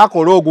jijji na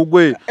yakola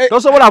ogugwe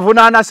tosobola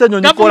vunaana senyo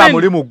nikola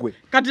mulimu gwe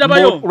kati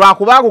labayo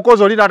lwakuba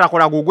gukozo lina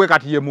takola gugwe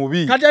kati ye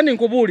mubi kati ani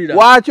nkubulira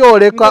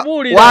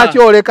wachi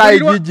oleka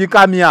ejijji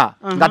kamya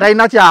nga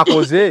talina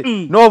kyakoze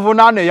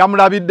novunaane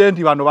yamulabidde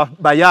nti bano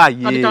bayaye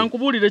kati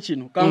kankubulire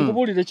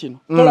kino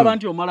tolaba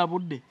nti omala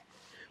budde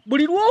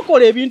buli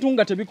lwokola ebintu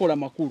nga tebikola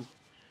makulu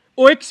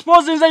o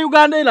exposing za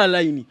Uganda ela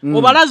line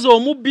obalaze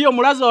omubbi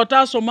omulaze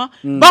otasoma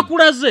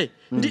bakulaze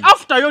ndi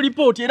after yo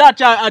report era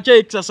acha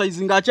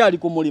exercise nga acha ali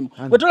ku mulimu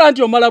wetola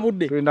nti omala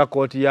budde twenda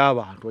koti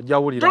y'abantu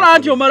ojawulira tola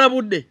nti omala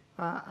budde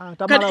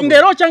kati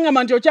ngero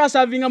changa nti ocha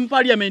serving mu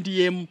parliament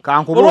yemu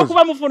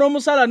olwokuba mufuna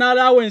omusala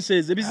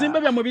n'allowances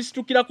bizimbe byamwe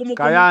bisitukira ku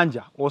mukono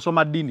Kayanja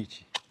osoma dini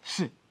ki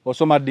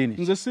osoma dini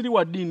nze siri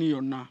wa dini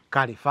yonna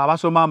kale fa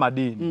abasoma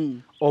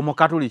amadini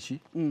omukatoliki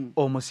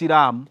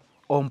omusiraamu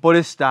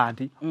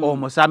omprotestant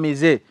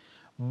omusamize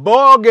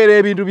bogera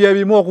ebintu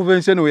byebimu okuva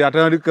enseno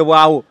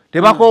yatandikebwawo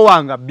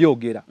tebakowanga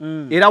byogera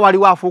era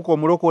waliwo afuuka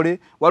omulokole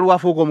waliwo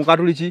afuuka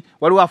omukatoliki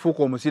waliwo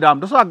afuuka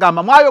omusiraamu tosobola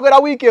gamba mwayogera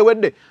wiiki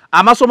ewedde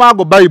amasomo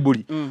ago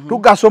bayibuli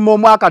tugasoma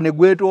omwaka ne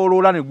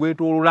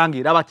gwetooloola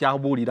ng'era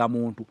bakyabuulira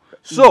muntu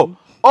so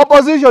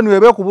opposition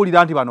webe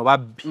kubulira nti bano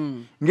babbi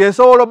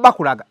ng'esobola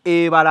bakulaga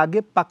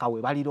ebalage paka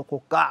we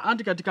balirokoka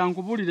anti kati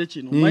kankubulire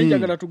kino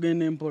mayinjagala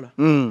tugende mpola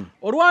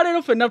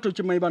olwaleero ffenna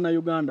tukimanyi bana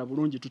Uganda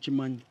bulungi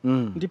tukimanyi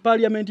nti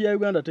parliament ya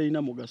Uganda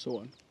terina mugaso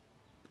wano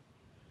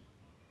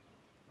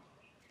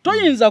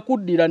toyinza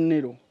kuddira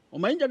Nero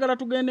omayinjagala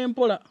tugende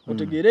mpola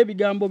otegeera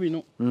ebigambo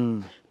bino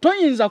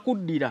toyinza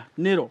kuddira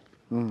Nero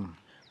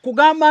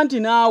kugamba nti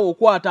naawe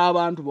okwata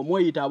abantu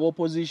bomweyita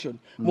opposition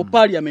mu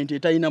parliament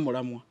etalina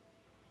mulamwa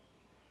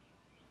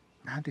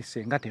anti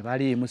senga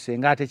tebaliimu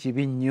senga ate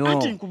kibi nnyo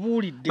anti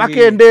nkubulidde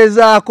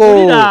bakendeezaako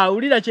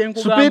ulira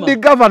kyenkugamba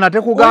speed governor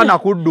tekugaana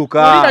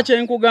kudduka ulira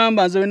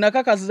kyenkugamba nze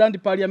nakakasiza nti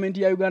parliament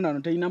ya Uganda no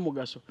terina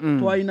mugaso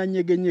twalina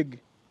nyegenyege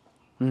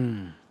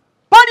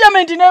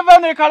parliament neva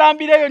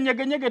nekalambireyo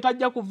nyegenyege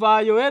tajja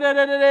kuvaayo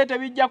ererere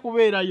tebijja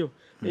kubeerayo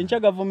encha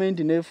government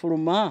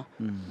nefuluma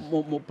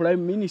mu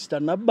prime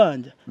minister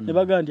Nabbanja ne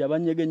bagamba nti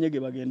abanyegenyege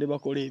bagende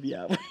bakole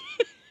ebyabwe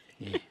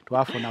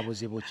twafuna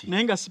buzibu ki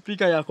nenga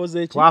speaker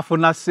yakoze eki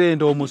twafuna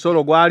sente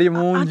omusolo gwali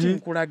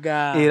mungi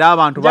era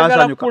abantu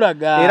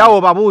basanyuka era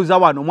obabuuza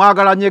wano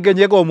mwagala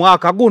nyegenyege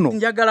omwaka guno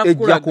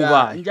ejja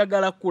kuba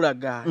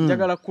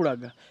njagala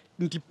kulaga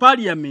nti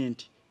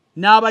parliament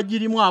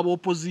n'abagirimu abo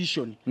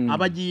opposition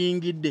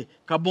abagiyingidde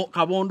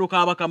kabondo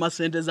kabakama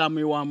sente za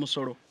mwe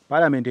musolo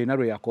parliament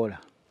enalo yakola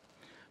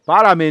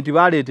parliament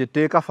baleeta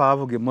etteeka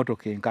faavuga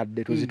emmotoka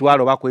enkadde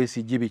tuzitwala oba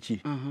kwesijji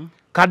biki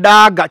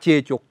kadaaga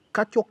kyekyo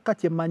kachokka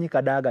kyemanyi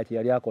kadaaga kye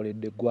yali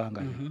akoledde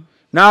eggwanga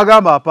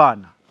n'agamba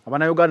apaana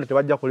abannayuganda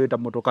tebajja kuleeta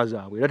mmotoka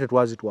zaabwe era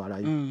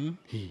tetwazitwalayo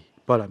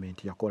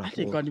parliament yakola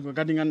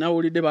kati nga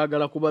nawulidde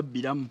baagala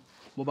kubabbiramu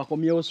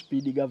mubakomyewo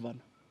speed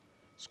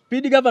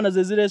governor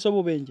ze zireese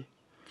obubenje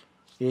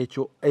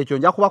ekyo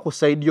nja kuba ku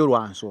saidi yo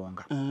lwa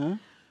nsonga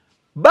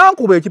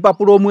bankuba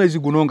ekipapula omwezi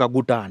guno nga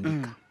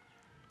gutandika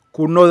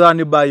ku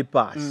northern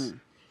bypass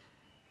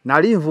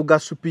nali nvuga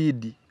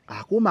speed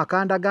akuuma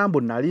kanda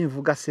gambo nali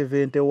nvuga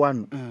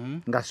 71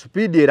 nga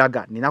speed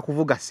eraga nina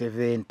kuvuga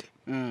 70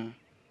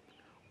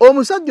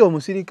 omusajja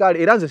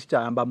omusirikale era nze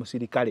sikyayamba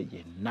musirikale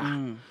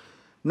yenna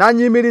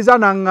nanyimiriza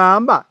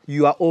nangamba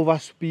you are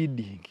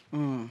overspeeding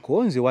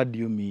konze what do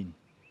you mean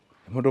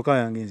emotoka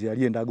yange nze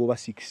yali endaga oba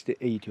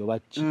 68 oba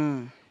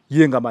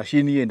ye nga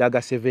machine ye endaga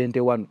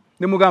 71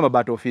 ne mugamba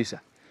but officer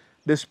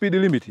the speed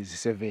limit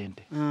is 70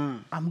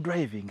 I'm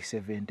driving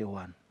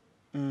 71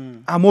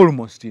 I'm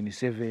almost in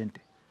 70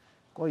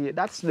 koye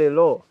that's the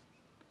law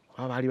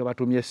abali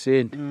babatumye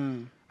sente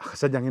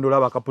akasajja ngendo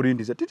laba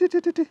akapulindiza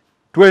 20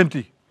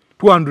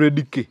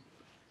 200k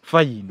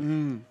fine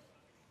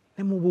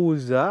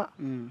nemubuuza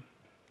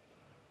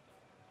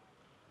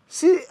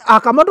si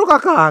akamotoka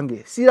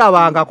kange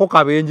sirabangako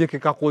kabenje ke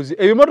kakozi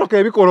ebimotoka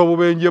ebikola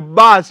obubenje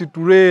basi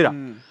tulera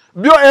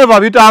byo eva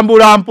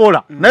bitambula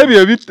mpola naye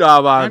bye bitta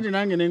abantu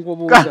nange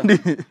nenkobuuza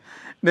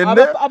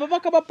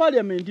ababaka ba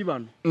parliament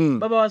bano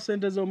baba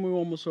wasente z'omwe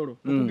w'omusolo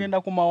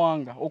okugenda ku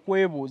mawanga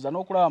okwebuuza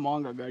n'okulaba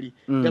amawanga gali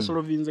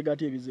gasolovinze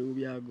gati ebizibu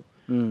byago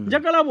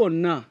njagala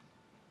bonna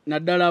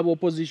naddala abo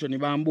opposition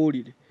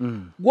bambuulire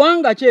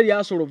gwanga ki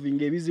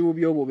eryasolovinga ebizibu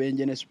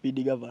by'obubenje ne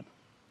speed governor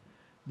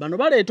bano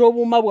baleeta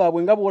obuuma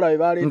bwabwe nga bwolabe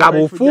baleeta nga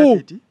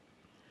bufu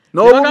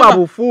n'obuuma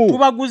bufu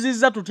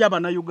tubaguzizza tutya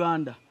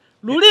bannayuganda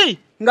luli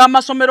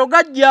ng'amasomero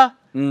gajja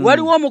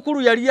waliwo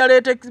omukulu yali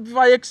yaleeta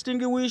fire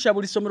extinguisher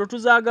buli somero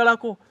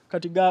tuzaagalako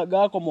kati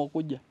gaakoma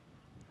okujja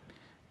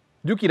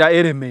jukira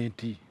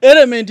elementi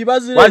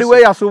bazirese waliwo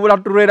yasuubula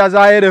tulera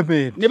za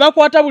element ne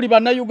bakwata buli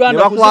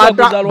bannayuganda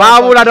kuzibaguza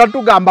baabula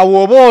tatugamba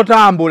bw'oba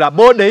otambula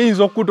boda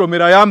eyinza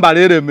okutomera yambala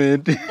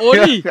elementi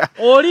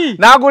oli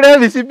n'agula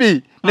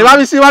ebisipi ne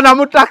babisiba na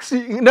mu taxi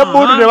ne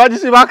buutu ne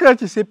bagisibako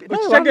ekisipi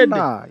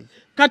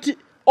kati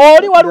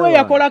oli waliwo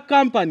yakola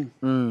kampani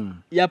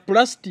ya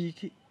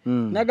plastic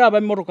nagaba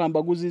emmotoka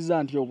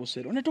mbaguzizza nti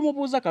obusero ne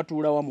tumubuuza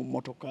katuula wa mu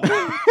mmotoka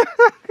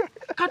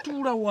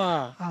Katuula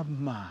wa.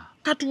 Amma.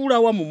 Katuula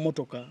wa mu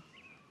mmotoka.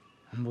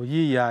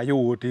 Mbuyiyayo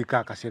wooteeka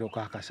akasero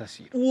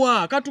k'akasasiro.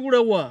 Wa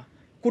katuula wa.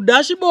 Ku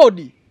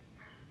dashboard.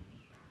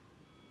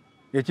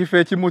 Ekifo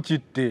ekimu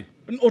kitte.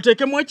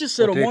 Oteekemu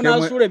ekisero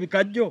mw'onaasuula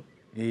ebikajjo.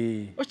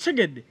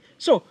 Okigedde.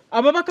 So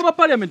ababaka ba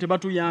parliament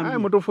batuyambye.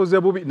 Mutufuze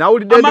bubi.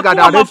 Nawulidde ndi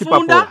kati ate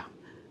ekipapula.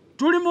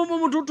 Tuli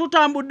mu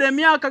tutambudde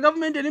emyaka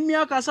gavumenti eri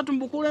myaka 3 mu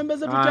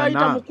bukulembeze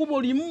tukyayita mu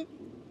kkubo limu.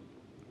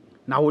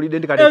 Nawulidde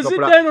ndi kati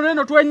ekipapula. Ezidde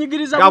eno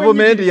twenyigiriza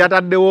gavumenti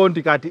yataddewo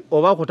nti kati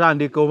oba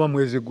kutandika oba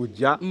mwezi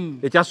gujja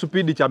ekya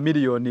speed kya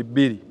miliyoni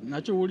 2.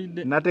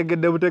 Nakiwulidde.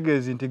 Nategedde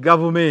butegeezi nti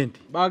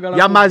gavumenti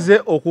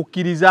yamaze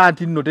okukkiriza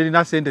nti nno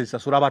terina sente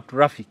zisasula ba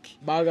traffic.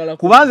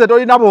 Kubanze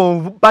tolina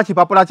bompa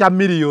kipapula kya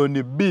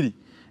miliyoni 2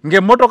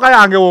 ng'emmotoka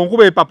yange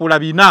wonkuba ebipapula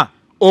 4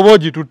 oba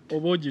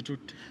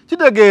ogitutte.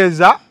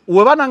 Kitegeeza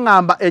weba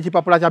nangamba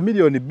ekipapula kya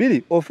miliyoni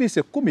 2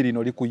 office 10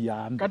 lino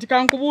likuyamba. Kati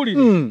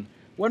kankubulire.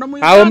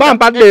 Awo mba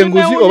mpadde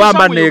enguzi oba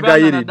mba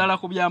neegayirira. Naddala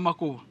ku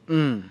by'amakubo.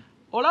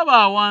 Olaba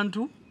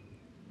awantu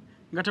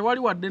nga tewali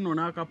wadde nno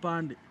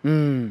n'akapande.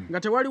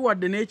 Nga tewali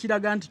wadde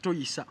n'ekiraga nti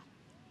toyisa.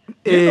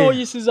 Nino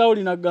oyisiza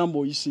olina gamba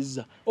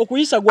oyisiza.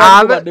 Okuyisa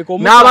gwabadde ko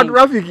n'aba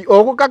traffic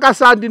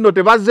okukakasa nti nno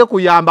tebazze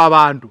kuyamba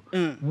abantu.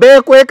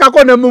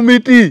 Beekwekako ne mu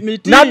miti.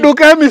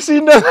 Nadduka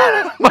emisinde.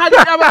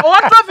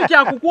 Owa traffic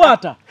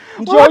akukwata.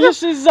 Nti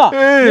oyisiza.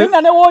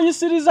 Nga ne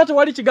woyisiriza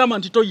tewali kigamba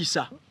nti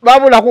toyisa.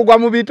 Babula kugwa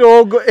mu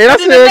bitoogo. Era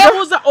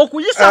seega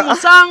okuyisa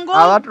musango.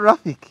 Aba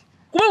traffic.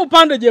 Kuba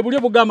bupande gye buli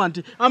bugamba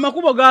nti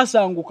amakubo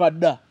gasanguka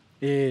dda.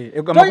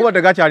 Amakubo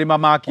tegakyali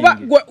mamaki.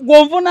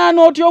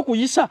 Gwonvunaana otya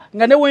okuyisa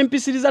nga ne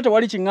wempisiriza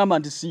tewali kingamba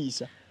nti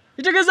siisa.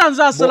 Kitegeeza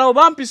nze asalawo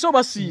bampisa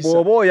oba siisa.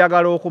 Bw'oba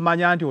oyagala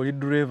okumanya nti oli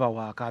driver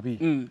wa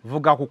kabi,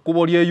 vuga ku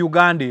kkubo ly'e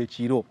Uganda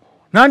ekiro.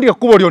 Nandi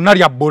ekkubo lyonna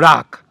lya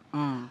bbulaaka.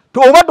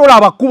 Oba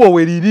tolaba kkubo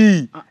we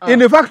liri.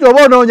 In fact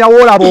oba onoonya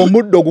woolaba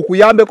omuddo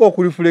gukuyambeko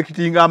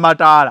okureflectinga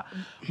amataala.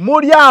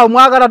 Muli awo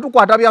mwagala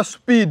tukwata bya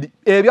speed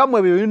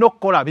ebyammwe bye birina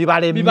okukola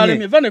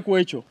bibalemye. Vane ku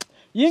ekyo.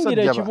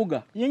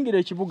 Yingira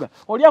ekibuga.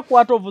 Oli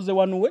akwata ovuze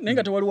wanuwe naye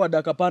nga tewali wadde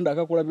akapande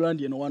akakola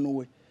birandi eno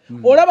wanuwe.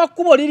 Olaba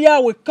kkubo liri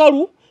awo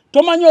ekkalu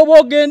tomanyi oba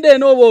ogende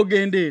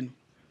eno.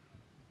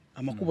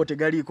 Amakubo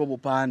tegaliiko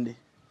bupande.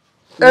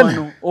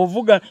 Wano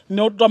ovuga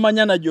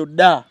n'otamanya najjo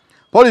dda.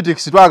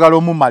 Politics twagala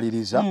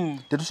omumaliriza.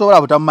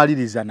 Tetusobola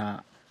butamaliriza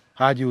na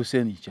Haji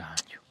Hussein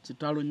Kyanjo.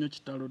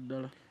 Kitalo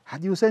ddala.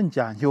 Haji Hussein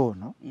Kyanjo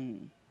ono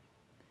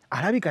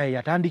alabika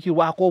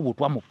yatandikirwako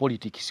obutwa mu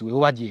politics we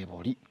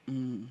wajeeboli.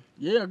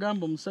 Ye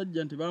yagamba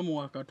omusajja nti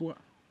baamuwa akatwa.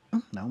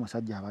 Naye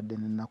omusajja abadde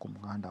n'ennaku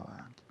muganda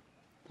wange.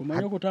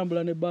 Omanyi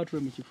okutambula ne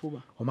battery mu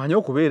kifuba. Omanyi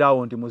okubeera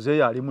awo nti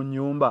muzeeyi ali mu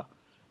nnyumba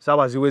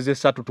saawa ziweze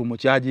 3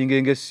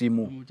 tumukyajinge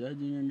ng'essimu.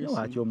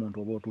 Lwaki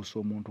omuntu oba otuusa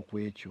omuntu ku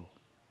ekyo?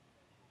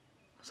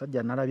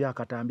 Omusajja nalabye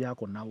akatambi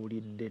ako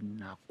nawulidde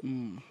ennaku.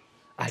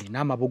 Alina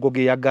amabugo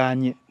ge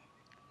yagaanye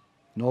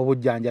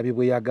n'obujjanjabi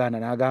bwe yagaana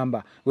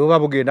n'agamba bwe buba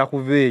bugenda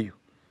kuva eyo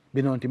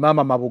bino nti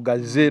maama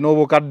mabugaze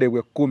n'obukadde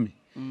bwe 10.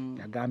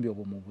 Yagambye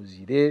obwo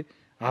mubuzire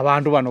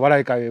abantu bano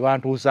balabika be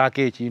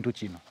bantuusaako ekintu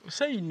kino.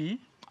 Hussein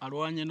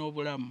alwanye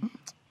n'obulamu.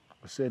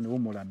 Hussein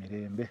wumula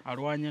mirembe.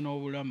 Alwanye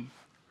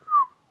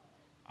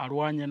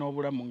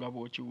n'obulamu nga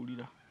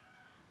bw'okiwulira.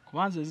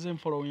 Kubanze nze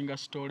following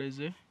stories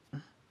ze.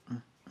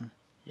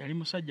 Yali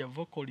musajja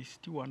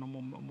vocalist wano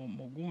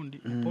mu gundi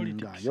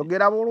politics.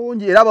 Yogera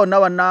bulungi era bonna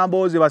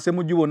bannambooze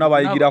basemujju bonna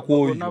bayigira ku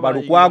oyo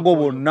balukwago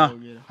bonna.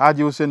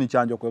 Haji Hussein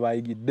Kyanjo kwe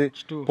bayigidde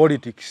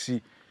politics.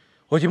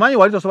 Okimanyi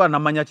wali tosobola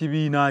namanya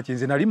kibiina kye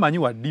nze nali manyi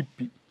wa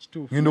DP.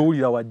 Ngendo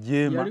wulira wa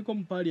Jema. Yaliko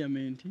mu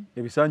parliament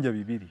ebisanja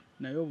 2.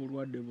 Naye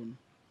obulwadde buno.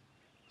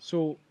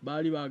 So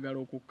baali baagala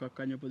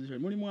okukakkanya opposition.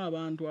 Mulimu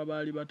abantu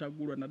abaali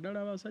batagulwa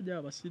naddala abasajja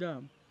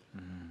abasiraamu.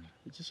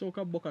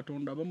 Ekisooka bo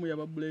Katonda bamu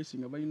yaba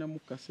blessing balina mu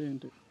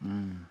kasente.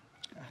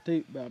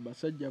 Ate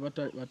abasajja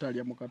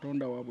batalya mu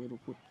Katonda waabwe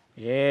lukutu.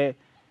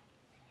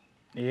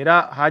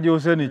 Era Haji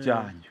Hussein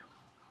Kyanjo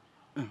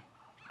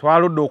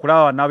twaludde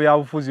okulaba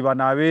nabyabufuzi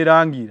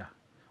banabeerangira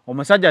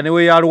omusajja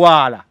newe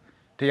yalwala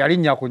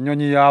teyalinnya ku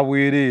nnyonyi ya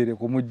bwereere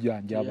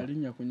kumujjanjaba.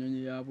 Teyalinnya ku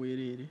nnyonyi ya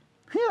bwereere.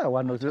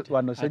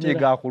 Wano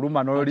senyiga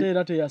akuluma n'oli. Ate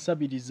era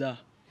teyasabiriza.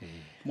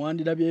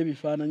 Mwandirabye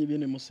ebifaananyi bye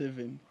ne mu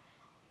 7.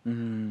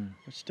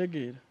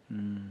 Okitegeera.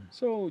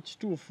 So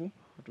kituufu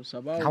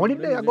tusaba.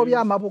 Awulidde yagobya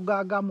amabuga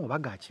agamu oba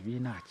ga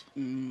kibiina ki.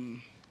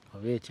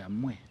 Oba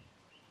ekyammwe.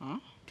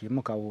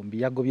 Tiimu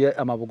Kawumbi yagobye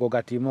amabugo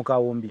ga Tiimu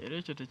Kawumbi. Era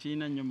ekyo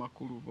tekirina nnyo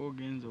makulu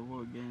boogenze.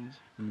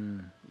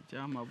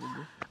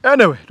 Ekyamabugo.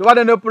 Anyway,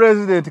 tubadde ne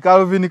President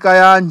Calvin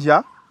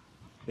Kayanja.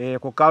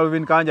 Ku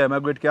Calvin Kayanja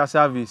Migrant Care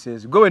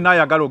Services. Gwe naye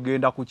yagala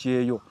ogenda ku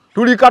kyeyo.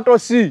 Tuli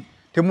Katosi.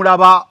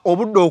 Temulaba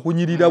obudde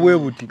okunyirira bwe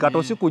buti.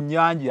 Katosi ku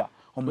nnyanja.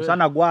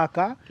 Omusana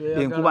gwaka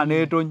enkuba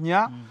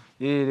neetonnya.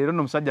 Leero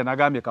n'omusajja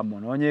nagambye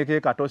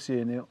kamunoonyeeko Katosi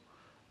eno.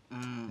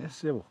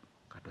 Esebo.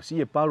 Katosi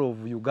ye part of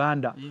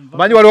Uganda.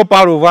 Manyi waliwo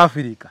part of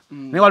Africa.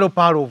 Ne waliwo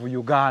part of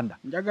Uganda.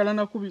 Njagala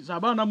nakubiza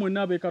abaana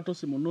mwenna be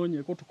Katosi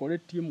munonyeeko tukole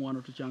tiimu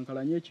wano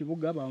tucyankalanye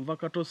ekibuga banva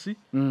Katosi.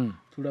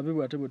 Tulabe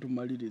bwate bwe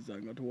tumaliriza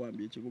nga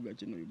tuwambye ekibuga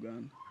kino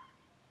Uganda.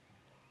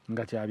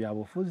 Nga kyabya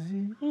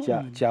bufuzi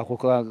kya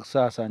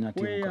kusaasanya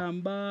tiimu.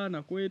 Kweyamba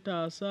na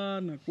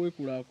kwetaasa na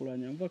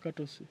kwekulaakulanya nva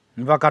Katosi.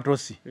 Nva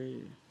Katosi.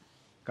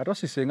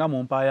 Katosi senga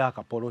mu mpaya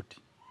akapoloti.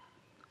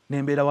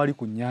 Nembeera wali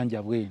ku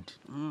nnyanja bwenti.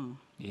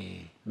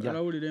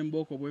 Jalawulira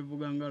emboko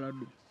bwevuga nga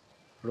laddu.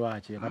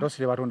 Lwaki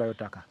Katosi le batondayo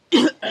ttaka.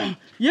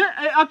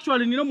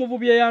 Actually nino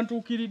muvubi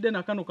eyantuukiridde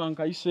na kano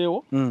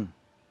kankayiseewo.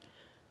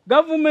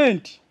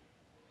 Government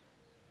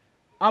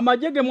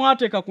amagye ge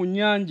mwateeka ku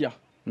nnyanja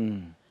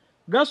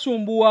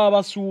gasumbuwa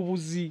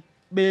abasuubuzi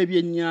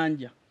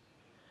b'ebyennyanja.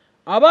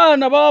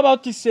 Abaana baba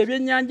batisse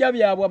ebyennyanja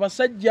byabwe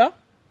abasajja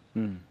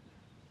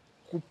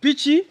ku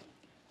piki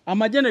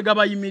amagye ne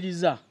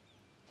gabayimiriza.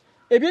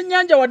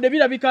 Ebyennyanja wadde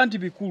birabika nti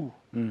bikulu.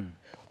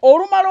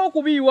 Olumala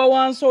okubiyiwa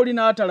wansi oli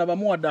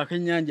n'atalabamu wadde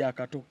akennyanja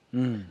akato.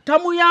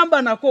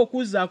 Tamuyamba nako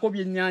okuzzaako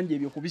byennyanja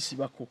ebyo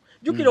kubisibako.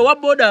 Jjukira owa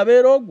booda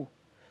abeera ogwo.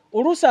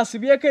 Oluusi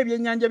asibyeko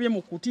ebyennyanja bye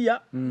mu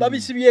kutiya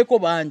babisibyeko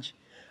bangi.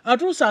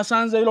 Atuusa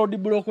asanze road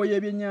block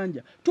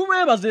y'ebyennyanja.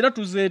 Tubeebaza era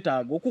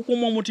tuzeetaaga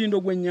okukuuma omutindo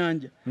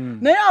gw'ennyanja.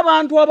 Naye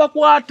abantu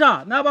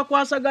abakwata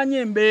n'abakwasaganya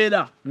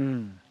embeera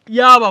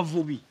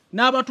y'abavubi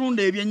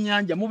n'abatunda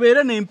ebyennyanja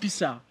mubeere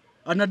n'empisa.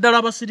 Anaddala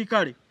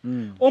abasirikale.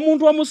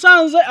 Omuntu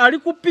omusanze ali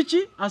ku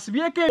piki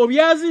asibyeko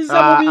obyaziza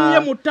mubiye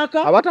mu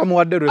ttaka.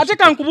 Abatamuwadde rwesi. Ate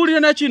kankubulire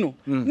na kino.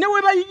 Ne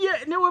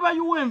we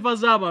bayiwa enva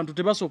z'abantu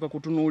tebasooka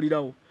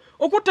kutunuulirawo.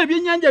 Okutta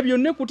ebyennyanja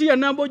byonna kutiya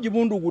nambo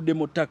gibundugudde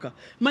mu ttaka.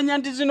 Manya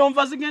nti zino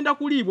nva zigenda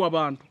kuliibwa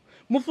abantu.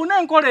 Mufune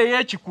enkola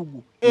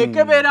ey'ekikugu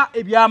ekebera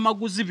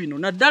ebyamaguzi bino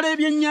naddala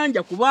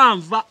ebyennyanja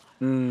kubanva.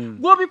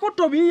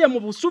 Gw'obikutto biyiye mu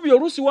busubi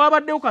oluusi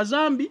waabaddewo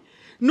kazambi.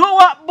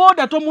 Nowa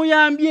boda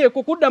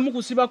tomuyambyeko kuddamu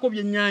kusibako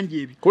byennyanja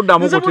ebyo.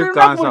 Kuddamu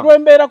kutikkansa.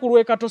 Lwembeera ku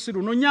lwe Katosi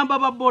luno nyamba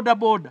ba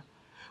boda.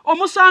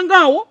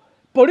 Omusangaawo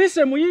poliisi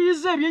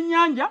emuyiyiza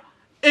ebyennyanja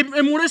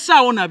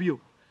emulesaawo nabyo.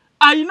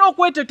 Ayina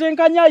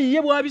okwetetenkanya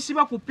yiye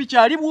bwabisiba ku piki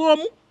ali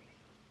bwomu.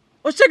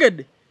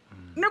 Okitegedde?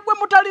 Ne gwe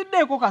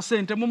mutaliddeeko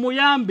kasente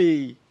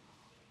mumuyambe.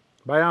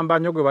 Bayamba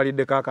nnyo gwe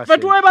baliddeko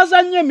akasente. Ffe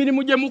twebaza nnyo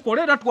emirimu gye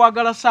mukola era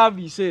twagala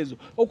service ezo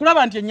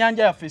okulaba nti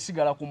ennyanja yaffe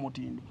esigala ku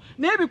mutindo.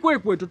 Naye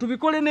ebikwekweto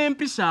tubikole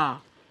n'empisa.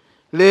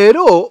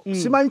 Leero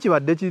simanyi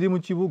kibadde kiri mu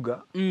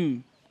kibuga.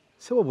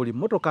 Sebo buli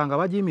mmotoka nga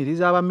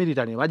bagiyimiriza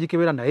abamilitale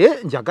bagikebera naye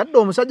njagadde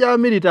omusajja wa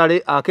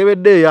militale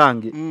akebedde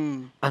eyange.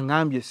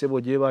 Angambye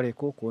sebo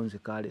gyebaleko konze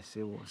kale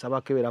sebo.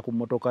 Nsaba kebera ku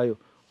mmotoka yo.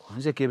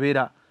 Konze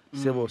kebera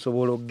sebo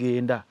osobola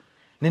okgenda.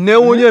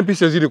 Ninewunya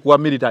empisa ziri kuwa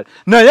military.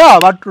 Naye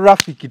aba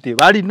traffic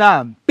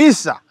tebalina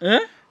mpisa.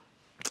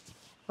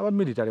 Aba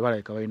military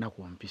balayika balina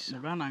ku mpisa.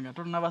 Bana nga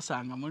tonna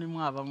basanga mulimu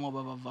abamu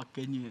bava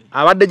Kenyere.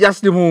 Abadde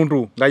just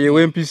muntu nga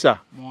yewe mpisa.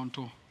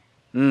 Muntu.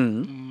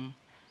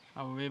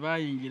 Abo be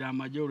bayingira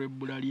amajoro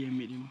ebbula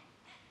ly'emirimu.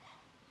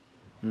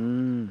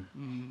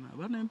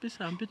 Abana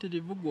empisa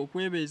mpitirivu gwe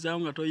okwebeezaawo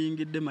nga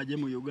toyingidde maje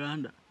mu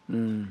Uganda.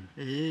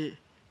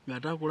 Nga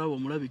atakulaba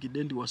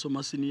omulabikidde nti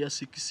wasoma senior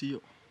 6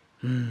 yo.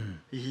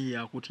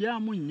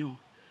 Akutyamu nnyo.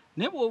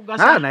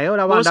 Naye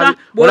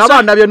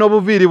olaba ndabye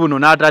n'obuviiri buno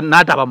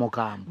n'ataba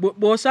mukambwe.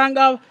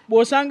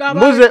 Bw'osanga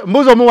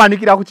mbuzi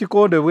omuwanikira ku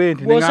kikonde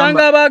bwenti.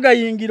 Bw'osanga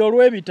abaagayingira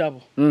olw'ebitabo.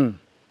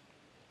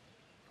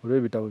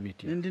 Olw'ebitabo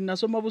bitya. Ndi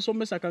nasoma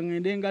busomesa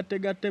kangende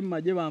ngatte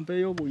maje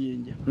bampeeyo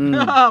obuyinja.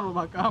 Abo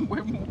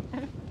bakambwemu.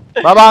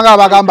 Babanga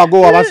abagamba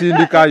go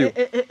abasindikayo.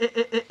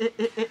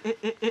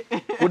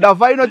 Kuda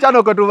final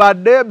channel ko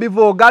tubadde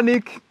Bivo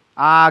Organic.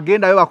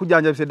 Agenda yo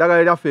bakujanjabisa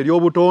eddagala lyaffe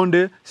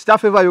ery'obutonde.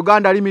 Staff Eva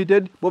Uganda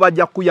Limited bo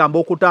bajja kuyamba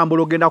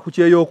okutambula ogenda ku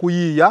kyeyo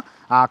okuyiiya.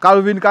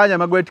 Calvin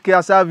Kanyama Great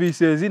Care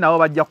Services nabo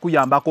bajja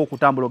kuyambako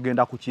okutambula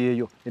ogenda ku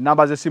kyeyo.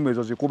 Enamba z'essimu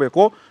ezo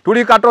zikubeko.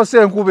 Tuli Katosi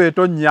enkuba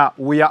etonnya.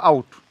 We are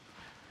out.